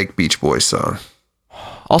great fake Beach Boys song.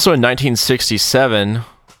 Also in 1967,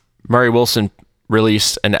 Murray Wilson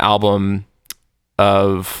released an album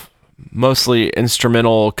of mostly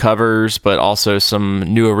instrumental covers, but also some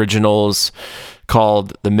new originals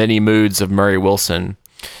called The Many Moods of Murray Wilson,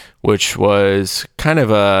 which was kind of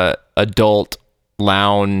a adult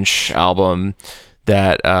lounge album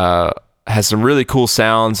that has some really cool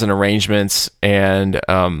sounds and arrangements, and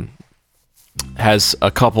has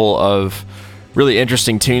a couple of really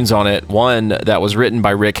interesting tunes on it. One that was written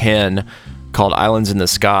by Rick Henn called Islands in the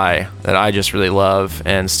Sky that I just really love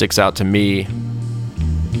and sticks out to me.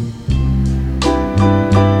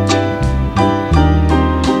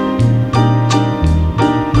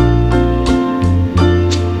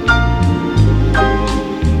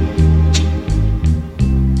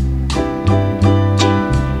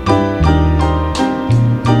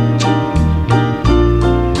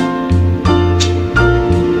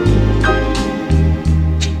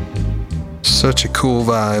 Such a cool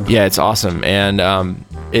vibe. Yeah, it's awesome. And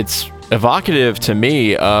it's evocative to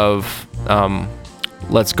me of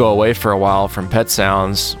Let's Go Away for a While from Pet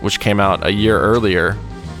Sounds, which came out a year earlier.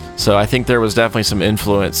 So I think there was definitely some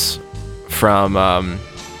influence from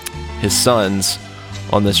his sons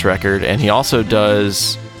on this record. And he also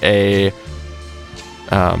does a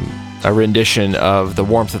rendition of The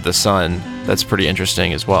Warmth of the Sun that's pretty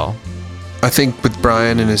interesting as well. I think with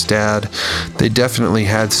Brian and his dad, they definitely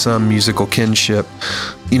had some musical kinship.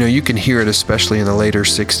 You know, you can hear it, especially in the later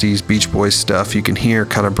 60s Beach Boys stuff. You can hear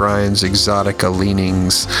kind of Brian's exotica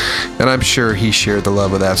leanings, and I'm sure he shared the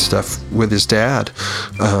love of that stuff with his dad.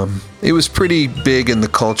 It was pretty big in the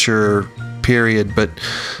culture period, but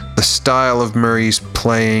the style of Murray's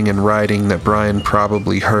playing and writing that Brian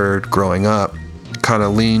probably heard growing up kind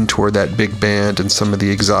of leaned toward that big band and some of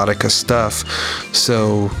the exotica stuff.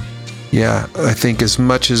 So yeah, I think as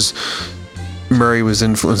much as Murray was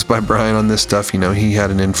influenced by Brian on this stuff, you know, he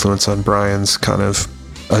had an influence on Brian's kind of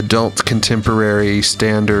adult contemporary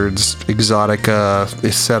standards, exotica,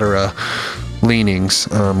 etc. leanings,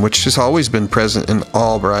 which has always been present in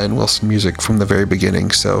all Brian Wilson music from the very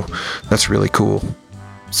beginning. So that's really cool.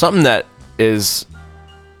 Something that is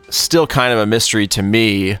still kind of a mystery to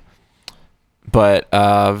me, but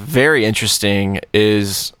very interesting,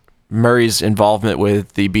 is Murray's involvement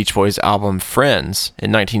with the Beach Boys album Friends in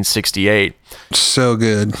 1968. So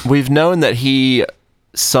good. We've known that he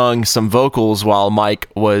sung some vocals while Mike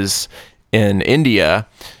was in India,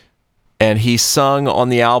 and he sung on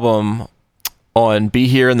the album on Be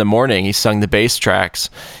Here in the Morning. He sung the bass tracks,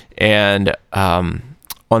 and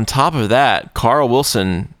on top of that, Carl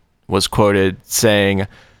Wilson was quoted saying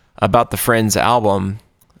about the Friends album,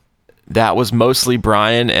 "That was mostly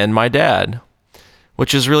Brian and my dad,"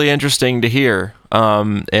 which is really interesting to hear.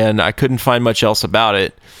 And I couldn't find much else about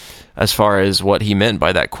it as far as what he meant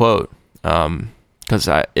by that quote. Because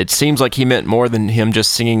it seems like he meant more than him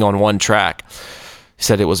just singing on one track. He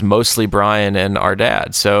said it was mostly Brian and our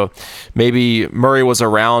dad. So maybe Murray was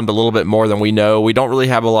around a little bit more than we know. We don't really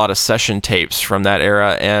have a lot of session tapes from that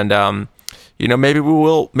era. And, you know, maybe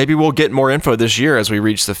we'll get more info this year as we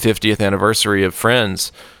reach the 50th anniversary of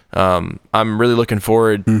Friends. I'm really looking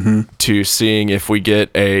forward to seeing if we get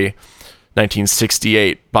a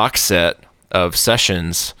 1968 box set of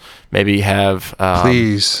sessions. Maybe have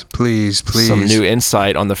please some new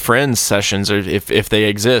insight on the Friends sessions, or if they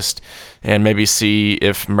exist, and maybe see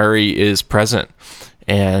if Murray is present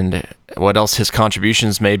and what else his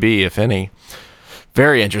contributions may be, if any.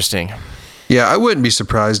 Very interesting. Yeah, I wouldn't be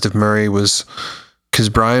surprised if Murray was, because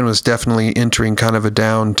Brian was definitely entering kind of a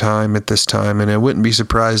down time at this time, and I wouldn't be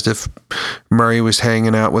surprised if Murray was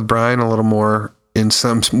hanging out with Brian a little more in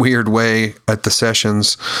some weird way at the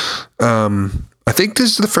sessions. I think this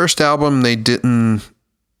is the first album they didn't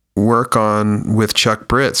work on with Chuck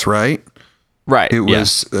Britz, right? Right. It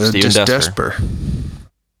was Stephen Desper. Desper.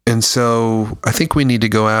 And so I think we need to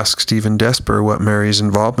go ask Stephen Desper what Murray's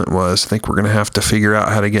involvement was. I think we're going to have to figure out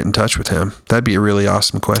how to get in touch with him. That'd be a really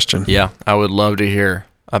awesome question. Yeah, I would love to hear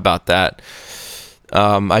about that.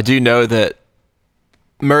 I do know that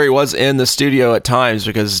Murray was in the studio at times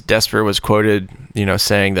because Desper was quoted,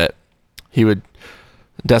 saying that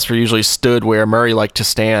Desper usually stood where Murray liked to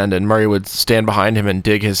stand, and Murray would stand behind him and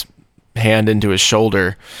dig his hand into his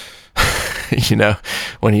shoulder,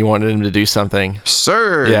 when he wanted him to do something.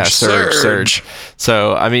 Surge. Yeah, surge.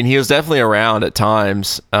 So, I mean, he was definitely around at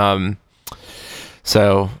times.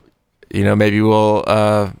 So, maybe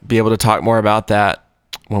we'll be able to talk more about that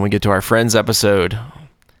when we get to our Friends episode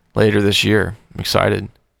later this year. I'm excited.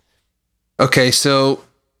 Okay, so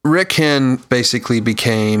Rick Henn basically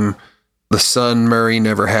became the son Murray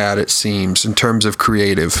never had, it seems, in terms of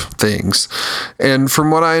creative things. And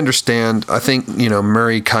from what I understand, I think,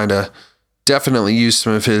 Murray kind of definitely used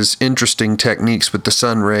some of his interesting techniques with the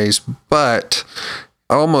sun rays, but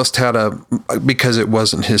almost because it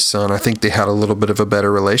wasn't his son, I think they had a little bit of a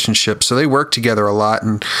better relationship. So they worked together a lot,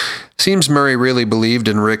 and it seems Murray really believed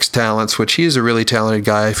in Rick's talents, which he is a really talented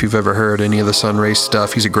guy. If you've ever heard any of the sun ray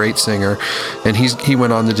stuff, he's a great singer, and he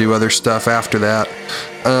went on to do other stuff after that.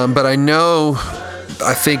 But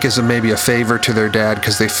I think as maybe a favor to their dad,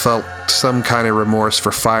 because they felt some kind of remorse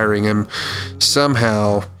for firing him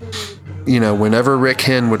somehow. Whenever Rick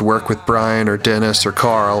Henn would work with Brian or Dennis or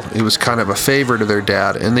Carl, it was kind of a favor to their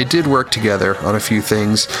dad, and they did work together on a few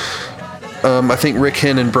things. I think Rick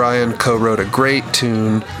Henn and Brian co-wrote a great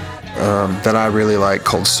tune that I really like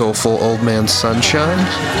called Soulful Old Man Sunshine.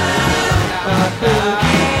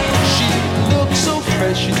 She looks so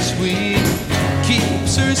fresh and sweet,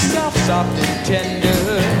 keeps herself soft and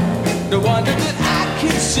tender. No wonder that I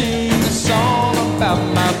can sing a song about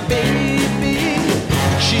my baby.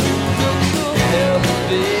 She looks so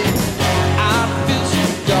healthy, I feel so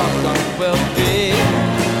dark, unwealthy.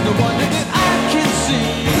 No wonder that I can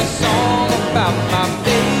sing a song about my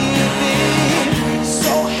baby.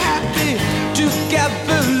 So happy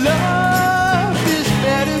together, love is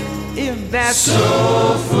better in that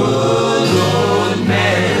soulful old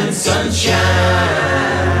man sunshine.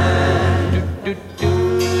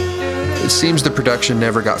 It seems the production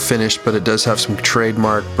never got finished, but it does have some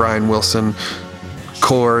trademark Brian Wilson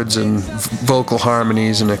chords and vocal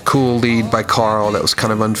harmonies and a cool lead by Carl that was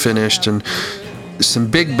kind of unfinished, and some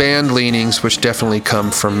big band leanings which definitely come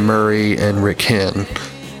from Murray and Rick Henn.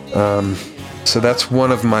 So that's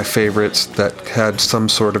one of my favorites that had some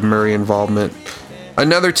sort of Murray involvement.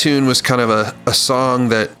 Another tune was kind of a song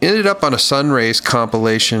that ended up on a Sunrays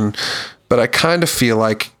compilation, but I kind of feel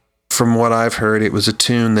like, from what I've heard, it was a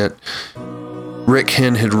tune that Rick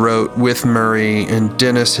Henn had wrote with Murray, and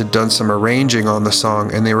Dennis had done some arranging on the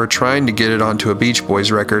song, and they were trying to get it onto a Beach Boys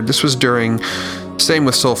record. This was same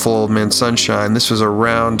with Soulful Old Man Sunshine. This was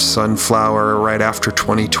around Sunflower, right after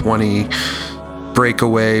 2020,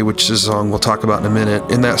 Breakaway, which is a song we'll talk about in a minute,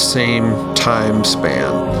 in that same time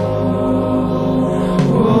span.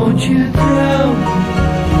 Won't you tell me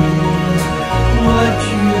what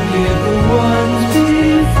you did the ones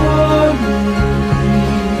before me?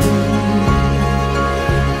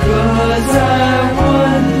 'Cause I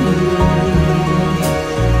wonder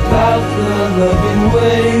about the loving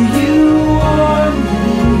way you are me.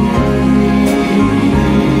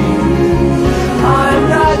 I'm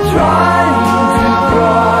not trying to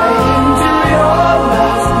pry into your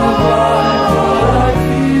last goodbye, but I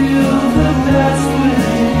feel the best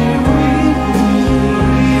within you.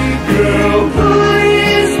 Girl,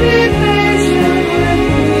 please be patient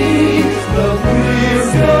with me, but we'll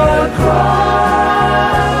start crying.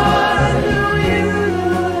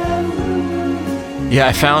 Yeah,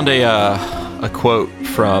 I found a quote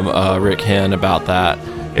from Rick Henn about that.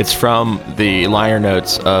 It's from the liner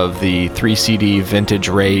notes of the 3-CD Vintage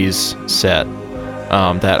Rays set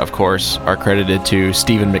that, of course, are credited to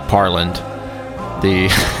Stephen McParland.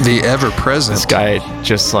 The ever-present. This guy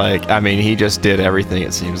he just did everything,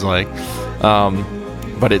 it seems like.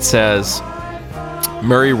 But it says,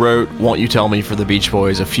 Murray wrote Won't You Tell Me for the Beach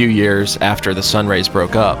Boys a few years after the Sunrays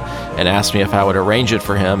broke up and asked me if I would arrange it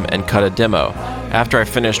for him and cut a demo. After I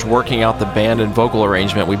finished working out the band and vocal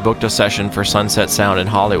arrangement, we booked a session for Sunset Sound in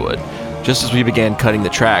Hollywood. Just as we began cutting the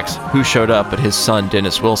tracks, who showed up but his son,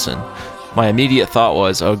 Dennis Wilson. My immediate thought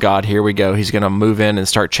was, oh God, here we go. He's going to move in and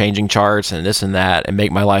start changing charts and this and that and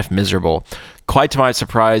make my life miserable. Quite to my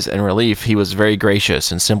surprise and relief, he was very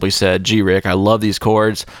gracious and simply said, gee, Rick, I love these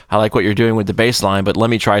chords. I like what you're doing with the bass line, but let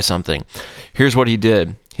me try something. Here's what he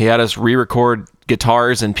did. He had us re-record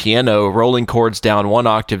guitars and piano rolling chords down 1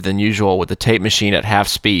 octave than usual with the tape machine at half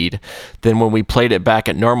speed. Then when we played it back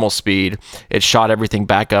at normal speed, it shot everything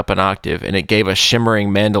back up an octave, and it gave a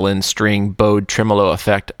shimmering mandolin string bowed tremolo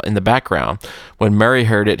effect in the background. When Murray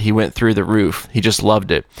heard it, he went through the roof. He just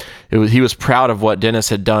loved it. He was proud of what Dennis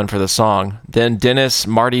had done for the song. Then Dennis,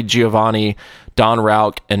 Marty Giovanni, Don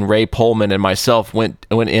Rauch, and Ray Pullman and myself went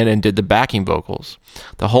in and did the backing vocals.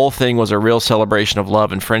 The whole thing was a real celebration of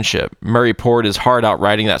love and friendship. Murray poured his heart out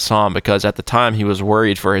writing that song because at the time he was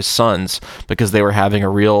worried for his sons because they were having a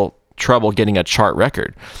real trouble getting a chart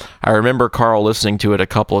record. I remember Carl listening to it a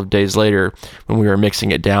couple of days later when we were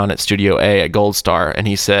mixing it down at Studio A at Gold Star, and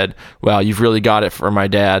he said, "Wow, you've really got it for my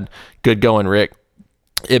dad. Good going, Rick."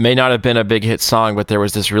 It may not have been a big hit song, but there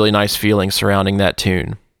was this really nice feeling surrounding that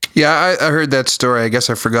tune. Yeah, I heard that story. I guess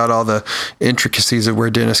I forgot all the intricacies of where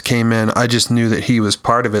Dennis came in. I just knew that he was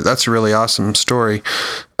part of it. That's a really awesome story.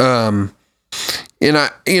 And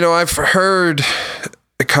I've heard,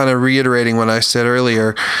 kind of reiterating what I said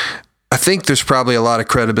earlier, I think there's probably a lot of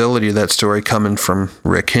credibility to that story coming from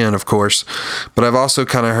Rick Hinn, of course. But I've also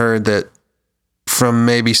kind of heard that from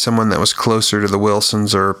maybe someone that was closer to the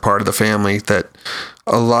Wilsons or part of the family, that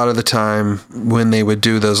a lot of the time when they would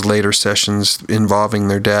do those later sessions involving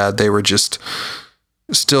their dad, they were just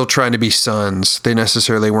still trying to be sons. They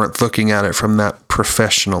necessarily weren't looking at it from that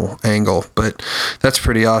professional angle, but that's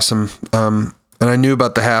pretty awesome. And I knew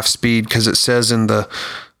about the half speed because it says in the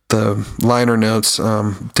liner notes,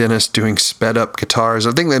 Dennis doing sped up guitars.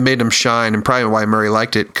 I think that made him shine, and probably why Murray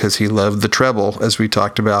liked it, because he loved the treble, as we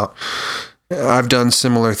talked about. I've done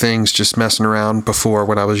similar things just messing around before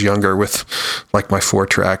when I was younger with like my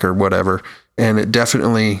 4-track or whatever. And it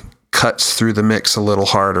definitely cuts through the mix a little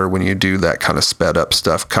harder when you do that kind of sped up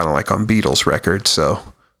stuff, kind of like on Beatles records. So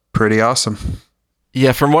pretty awesome.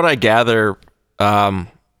 Yeah, from what I gather,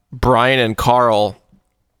 Brian and Carl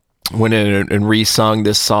went in and re-sung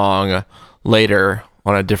this song later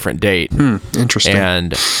on a different date. Interesting.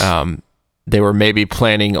 And they were maybe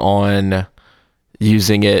planning on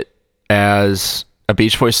using it as a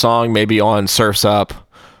Beach Boys song, maybe on Surf's Up,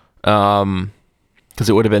 because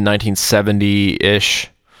it would have been 1970-ish.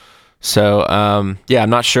 So, I'm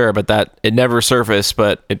not sure, but that it never surfaced,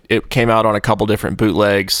 but it came out on a couple different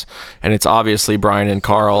bootlegs, and it's obviously Brian and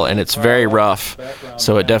Carl, and it's very rough,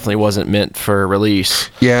 so it definitely wasn't meant for release.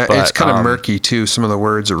 Yeah, but, it's kind of murky too. Some of the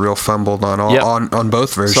words are real fumbled on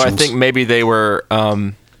both versions. So I think maybe they were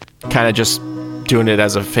kind of just doing it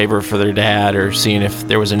as a favor for their dad or seeing if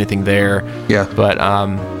there was anything there. Yeah. But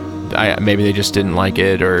maybe they just didn't like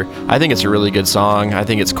it, or I think it's a really good song. I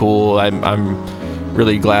think it's cool. I'm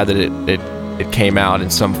really glad that it came out in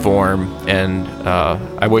some form, and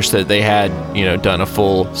I wish that they had done a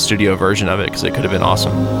full studio version of it, because it could have been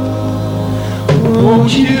awesome.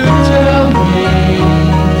 Won't you tell me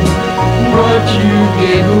what you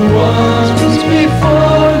did once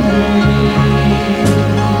before me?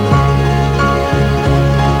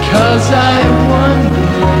 'Cause I wonder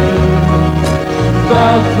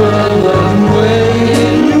about the long way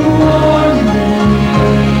you warned me.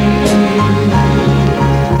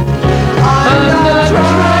 I'm not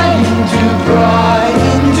trying to pry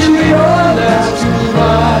into your last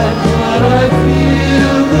goodbye, but I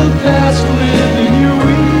feel the past within you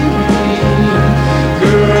weeping.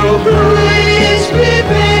 Girl, please be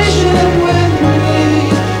patient with me,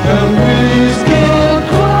 and please get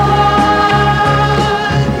quiet.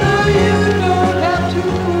 No, you don't have to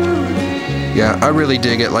worry. Yeah, I really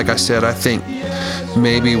dig it. Like I said, I think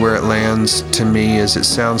maybe where it lands to me is it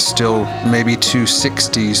sounds still maybe too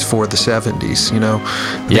 60s for the 70s, I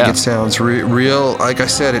think it sounds real. Like I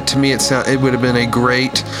said, it would have been a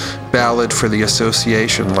great ballad for the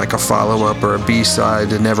Association, like a follow-up or a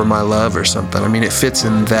B-side to Never My Love or something. I mean, it fits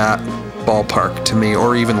in that ballpark to me,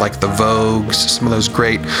 or even like the Vogues, some of those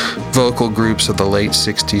great vocal groups of the late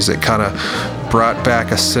 60s that kind of brought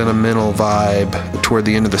back a sentimental vibe toward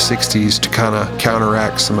the end of the 60s to kind of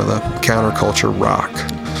counteract some of the counterculture rock.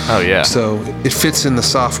 Oh yeah. So it fits in the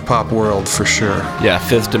soft pop world for sure. Yeah,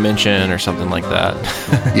 Fifth Dimension or something like that.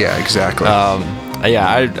 Yeah, exactly.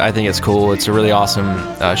 I think it's cool. It's a really awesome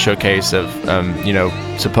showcase of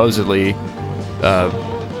supposedly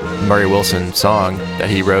Murray Wilson song that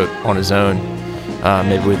he wrote on his own,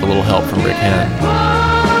 maybe with a little help from Rick Hinn.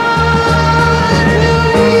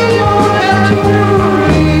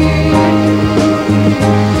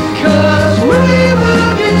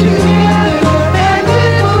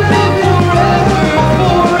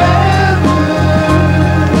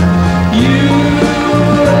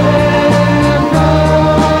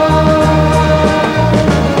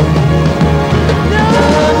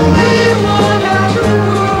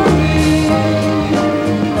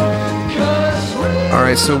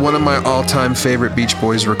 right, so one of my all-time favorite Beach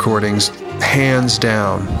Boys recordings, hands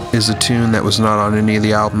down, is a tune that was not on any of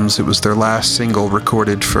the albums. It was their last single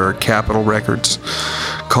recorded for Capitol Records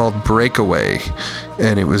called Breakaway,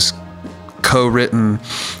 and it was co-written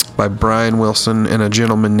by Brian Wilson and a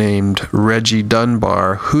gentleman named Reggie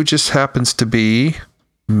Dunbar, who just happens to be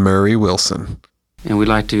Murray Wilson. And we'd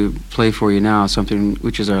like to play for you now something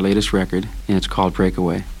which is our latest record, and it's called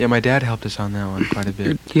Breakaway. Yeah, my dad helped us on that one quite a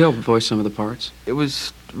bit. He helped voice some of the parts. It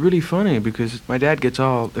was really funny because my dad gets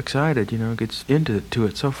all excited, gets into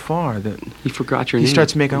it so far that he forgot your name. He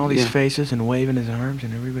starts making all these faces and waving his arms,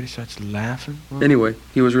 and everybody starts laughing. Well, anyway,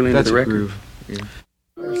 he was really into the record. Groove. Yeah.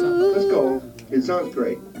 Let's go. It sounds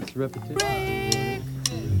great. It's repetition.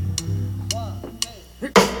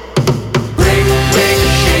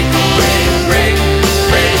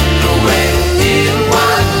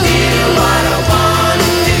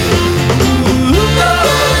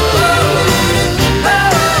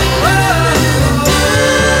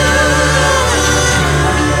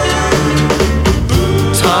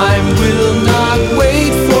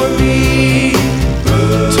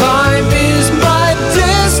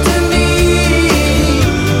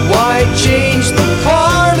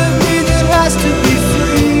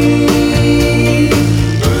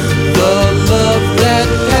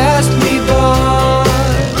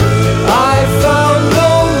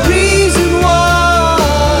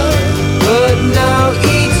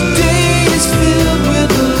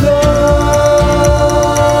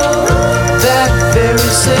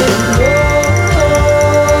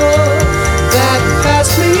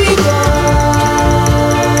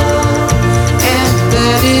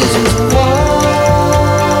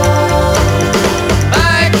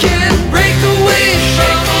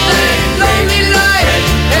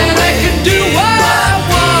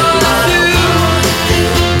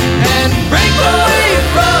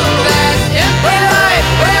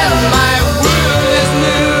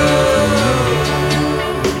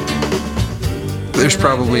 There's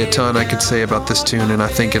probably a ton I could say about this tune, and I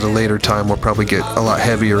think at a later time we'll probably get a lot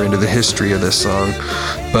heavier into the history of this song.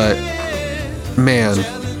 But man,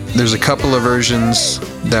 there's a couple of versions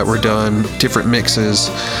that were done, different mixes.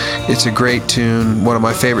 It's a great tune. One of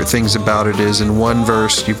my favorite things about it is in one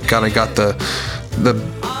verse you've kind of got the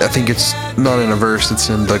I think it's not in a verse, it's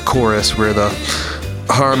in the chorus where the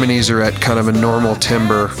harmonies are at kind of a normal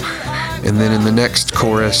timbre, and then in the next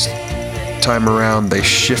chorus time around they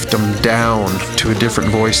shift them down to a different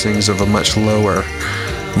voicings of a much lower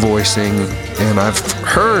voicing, and I've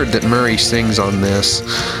heard that Murray sings on this.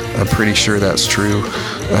 I'm pretty sure that's true.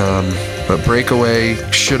 But Breakaway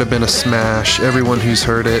should have been a smash. Everyone who's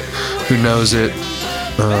heard it, who knows it,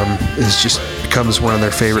 is just becomes one of their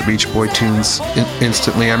favorite Beach Boy tunes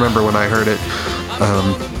instantly. I remember when I heard it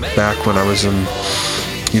back when I was in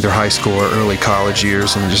either high school or early college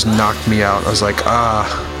years, and it just knocked me out. I was like,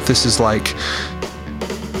 this is like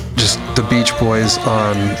just the Beach Boys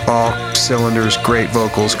on all cylinders. Great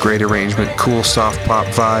vocals, great arrangement, cool soft pop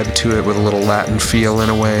vibe to it with a little Latin feel in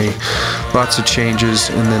a way. Lots of changes,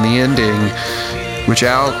 and then the ending, which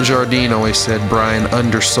Al Jardine always said Brian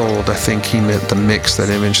undersold. I think he meant the mix that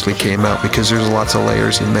eventually came out, because there's lots of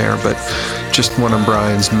layers in there, but just one of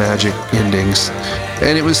Brian's magic endings.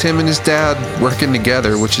 And it was him and his dad working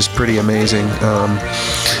together, which is pretty amazing.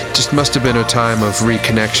 Just must have been a time of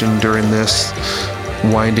reconnection during this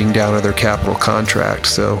winding down of their Capitol contract.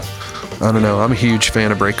 So I don't know, I'm a huge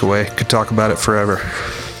fan of Breakaway. Could talk about it forever.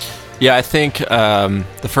 Yeah, I think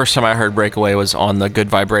the first time I heard Breakaway was on the Good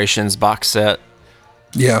Vibrations box set.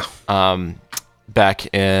 Yeah.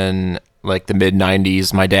 Back in like the mid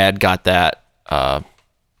 90s, my dad got that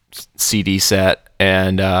CD set,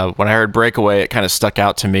 and when I heard Breakaway, it kind of stuck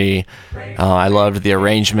out to me. I loved the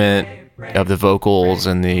arrangement of the vocals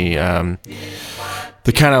and the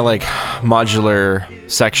kind of like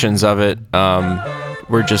modular sections of it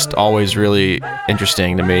were just always really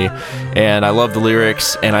interesting to me, and I love the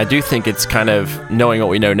lyrics. And I do think it's kind of, knowing what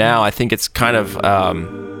we know now, I think it's kind of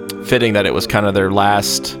fitting that it was kind of their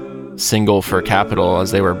last single for Capitol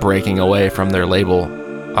as they were breaking away from their label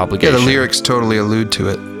obligation. Yeah, the lyrics totally allude to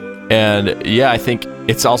it. And yeah, I think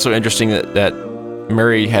it's also interesting that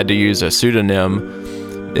Murray had to use a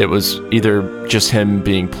pseudonym. It was either just him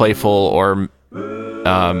being playful, or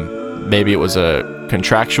maybe it was a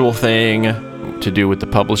contractual thing to do with the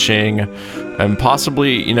publishing. And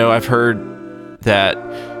possibly, I've heard that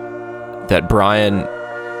Brian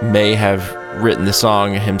may have written the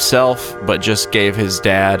song himself, but just gave his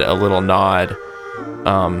dad a little nod.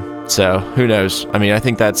 So who knows? I mean, I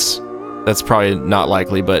think that's probably not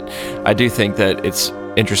likely, but I do think that it's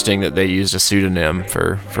interesting that they used a pseudonym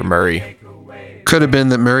for Murray. Could have been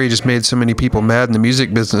that Murray just made so many people mad in the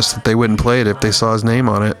music business that they wouldn't play it if they saw his name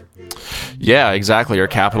on it. Yeah, exactly. Or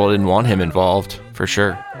Capitol didn't want him involved, for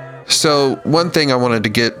sure. So one thing I wanted to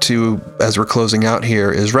get to as we're closing out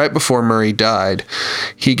here is right before Murray died,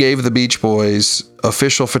 he gave the Beach Boys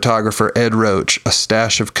official photographer Ed Roach a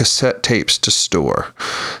stash of cassette tapes to store.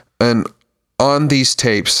 And on these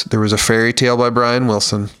tapes, there was a fairy tale by Brian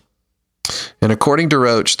Wilson. And according to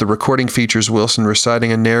Roach, the recording features Wilson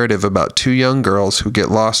reciting a narrative about two young girls who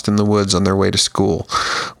get lost in the woods on their way to school.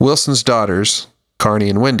 Wilson's daughters, Carney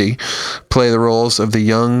and Wendy, play the roles of the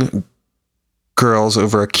young girls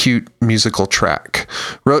over a cute musical track.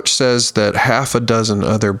 Roach says that half a dozen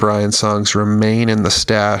other Brian songs remain in the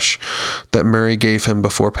stash that Murray gave him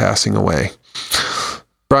before passing away.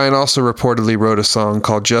 Brian also reportedly wrote a song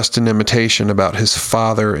called Just an Imitation about his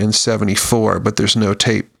father in 74, but there's no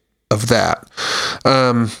tape of that.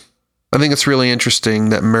 I think it's really interesting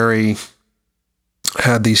that Murray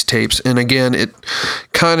had these tapes, and again, it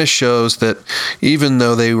kind of shows that even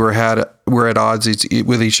though they were at odds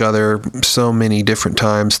with each other so many different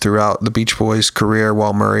times throughout the Beach Boys' career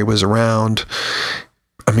while Murray was around,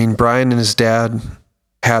 I mean, Brian and his dad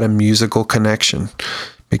had a musical connection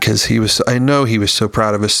because I know he was so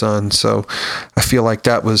proud of his son. So I feel like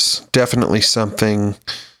that was definitely something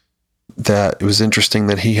that it was interesting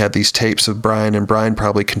that he had these tapes of Brian, and Brian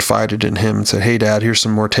probably confided in him and said, "Hey Dad, here's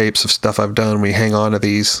some more tapes of stuff I've done. We hang on to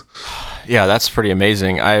these." Yeah, that's pretty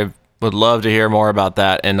amazing. I would love to hear more about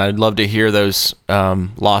that, and I'd love to hear those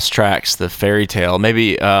lost tracks, the fairy tale.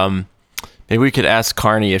 Maybe we could ask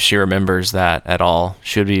Carney if she remembers that at all.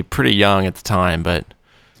 She would be pretty young at the time, but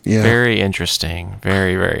yeah, very interesting.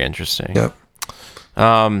 Very, very interesting. Yep.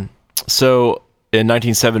 So in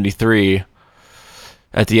 1973,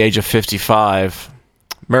 at the age of 55,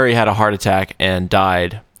 Murray had a heart attack and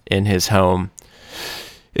died in his home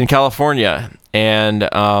in California. And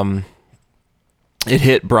it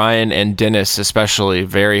hit Brian and Dennis especially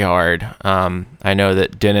very hard. I know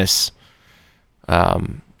that Dennis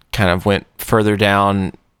kind of went further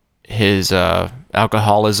down his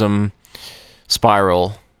alcoholism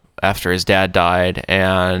spiral after his dad died,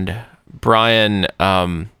 and Brian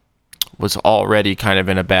was already kind of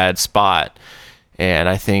in a bad spot. And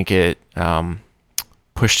I think it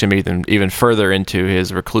pushed him even further into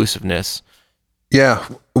his reclusiveness. Yeah,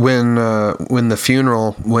 when the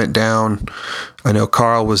funeral went down, I know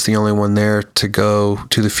Carl was the only one there to go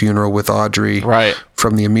to the funeral with Audrey, right,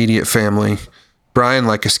 from the immediate family. Brian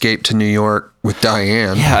escaped to New York with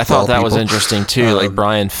Diane. Yeah, I thought that was interesting too.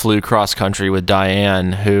 Brian flew cross country with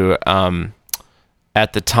Diane, who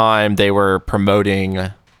at the time they were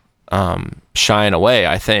promoting Shine Away,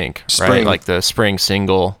 I think, Spring. right? Like the spring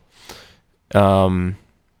single,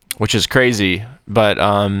 which is crazy. But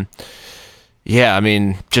yeah, I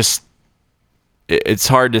mean, just it's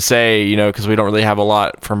hard to say, because we don't really have a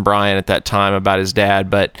lot from Brian at that time about his dad.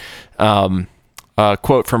 But a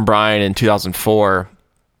quote from Brian in 2004,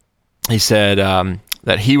 he said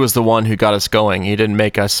that he was the one who got us going. He didn't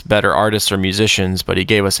make us better artists or musicians, but he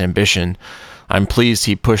gave us ambition. I'm pleased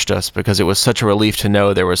he pushed us because it was such a relief to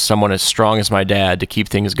know there was someone as strong as my dad to keep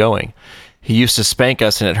things going. He used to spank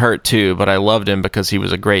us and it hurt too, but I loved him because he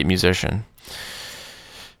was a great musician.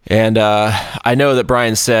 And I know that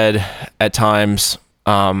Brian said at times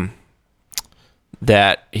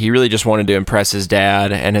that he really just wanted to impress his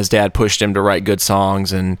dad, and his dad pushed him to write good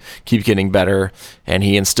songs and keep getting better, and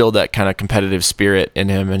he instilled that kind of competitive spirit in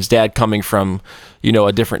him. And his dad, coming from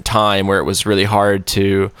a different time where it was really hard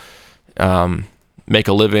to make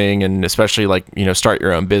a living, and especially start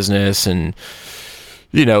your own business and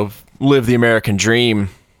live the American dream,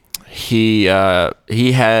 he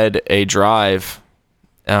had a drive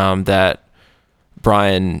that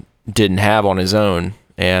Brian didn't have on his own,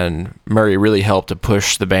 and Murray really helped to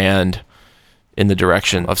push the band in the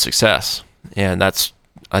direction of success, and that's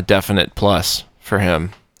a definite plus for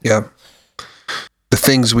him. Yeah. The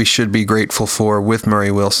things we should be grateful for with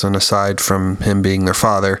Murray Wilson, aside from him being their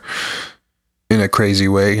father in a crazy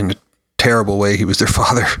way, in a terrible way, he was their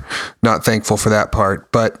father. Not thankful for that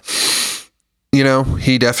part. But,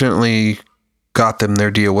 he definitely got them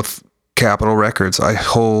their deal with Capitol Records. I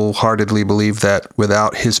wholeheartedly believe that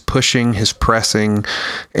without his pushing, his pressing,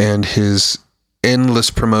 and his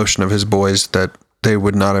endless promotion of his boys, that they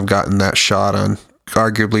would not have gotten that shot on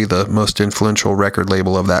arguably the most influential record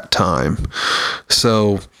label of that time.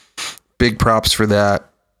 So big props for that.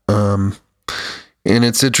 And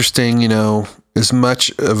it's interesting, as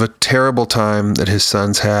much of a terrible time that his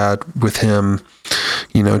sons had with him,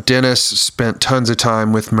 Dennis spent tons of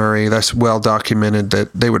time with Murray. That's well documented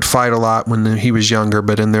that they would fight a lot when he was younger,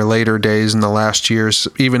 but in their later days, in the last years,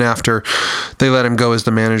 even after they let him go as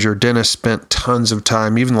the manager, Dennis spent tons of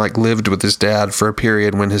time, even like lived with his dad for a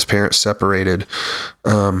period when his parents separated.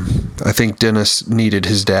 I think Dennis needed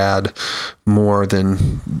his dad more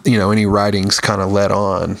than, any writings kind of let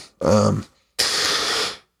on. And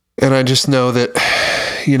I just know that,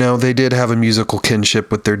 they did have a musical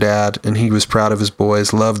kinship with their dad, and he was proud of his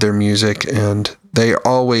boys, loved their music, and they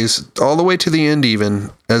always, all the way to the end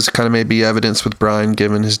even, as kind of maybe evidence with Brian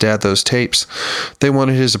giving his dad those tapes, they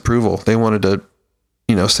wanted his approval. They wanted to,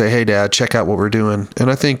 say, hey, Dad, check out what we're doing.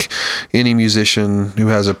 And I think any musician who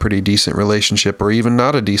has a pretty decent relationship, or even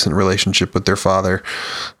not a decent relationship with their father,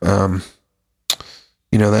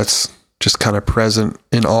 that's just kind of present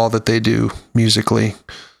in all that they do musically.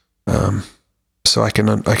 So I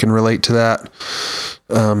can relate to that.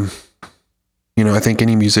 I think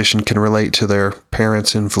any musician can relate to their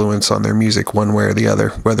parents' influence on their music one way or the other,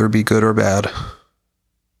 whether it be good or bad.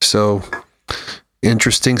 So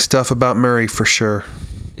interesting stuff about Murray for sure.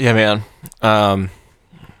 Yeah, man.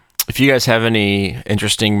 If you guys have any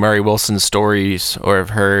interesting Murray Wilson stories or have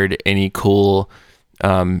heard any cool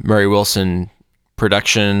Murray Wilson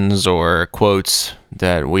productions or quotes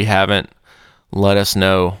that we haven't, let us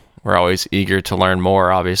know. We're always eager to learn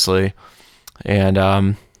more, obviously.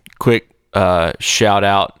 And quick shout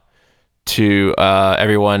out to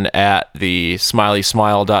everyone at the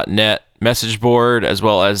SmileySmile.net message board, as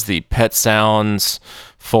well as the Pet Sounds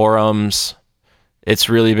forums. It's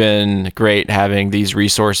really been great having these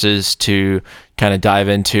resources to kind of dive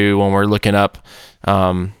into when we're looking up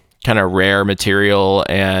kind of rare material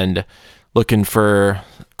and looking for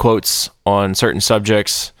quotes on certain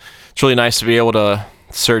subjects. It's really nice to be able to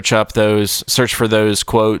search for those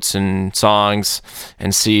quotes and songs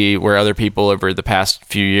and see where other people over the past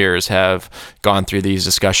few years have gone through these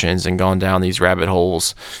discussions and gone down these rabbit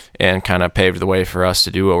holes and kind of paved the way for us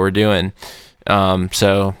to do what we're doing.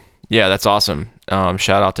 So yeah, that's awesome.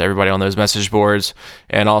 Shout out to everybody on those message boards,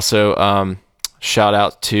 and also shout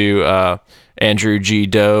out to Andrew G.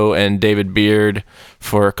 Doe and David Beard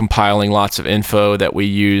for compiling lots of info that we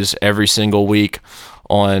use every single week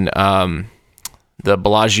on the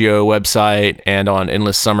Bellagio website and on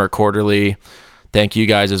Endless Summer Quarterly. Thank you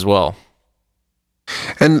guys as well.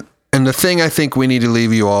 And the thing I think we need to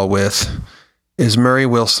leave you all with is Murray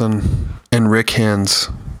Wilson and Rick Hens'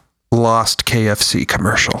 Lost KFC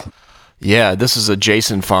commercial. Yeah, this is a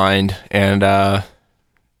Jason find, and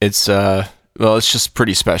it's just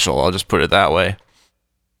pretty special. I'll just put it that way.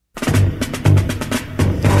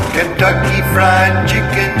 Kentucky Fried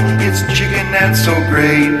Chicken, it's chicken that's so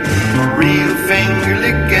great. Real finger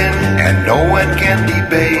licking, and no one can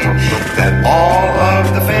debate that all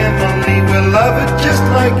of the family will love it just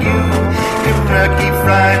like you. Kentucky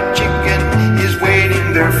Fried Chicken is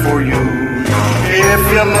waiting there for you. If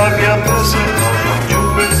you love your missus, do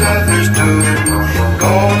as others do.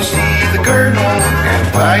 Go see the Colonel and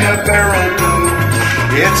buy a barrel too.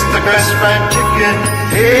 It's the best fried chicken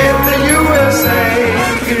in the USA.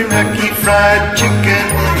 Kentucky Fried Chicken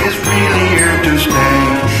is really here to stay.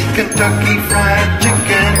 Kentucky Fried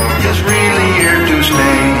Chicken is really here to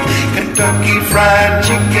stay. Kentucky Fried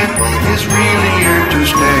Chicken is really here to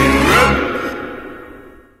stay.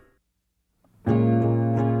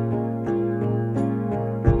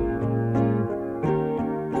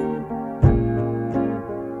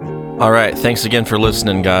 All right, thanks again for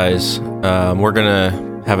listening, guys. We're going to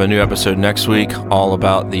have a new episode next week all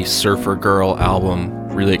about the Surfer Girl album.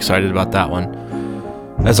 Really excited about that one.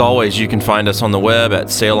 As always, you can find us on the web at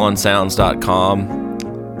sailonsounds.com.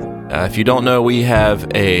 If you don't know, we have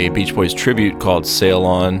a Beach Boys tribute called Sail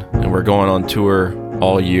On, and we're going on tour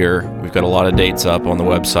all year. We've got a lot of dates up on the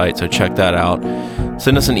website, so check that out.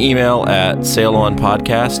 Send us an email at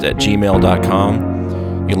sailonpodcast@gmail.com.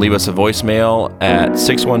 You can leave us a voicemail at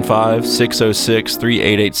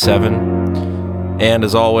 615-606-3887. And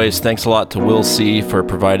as always, thanks a lot to Will C. for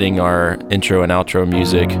providing our intro and outro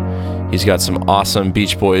music. He's got some awesome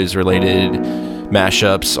Beach Boys related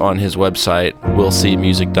mashups on his website,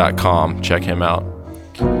 willcmusic.com. Check him out.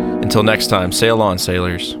 Until next time, sail on,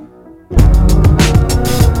 sailors.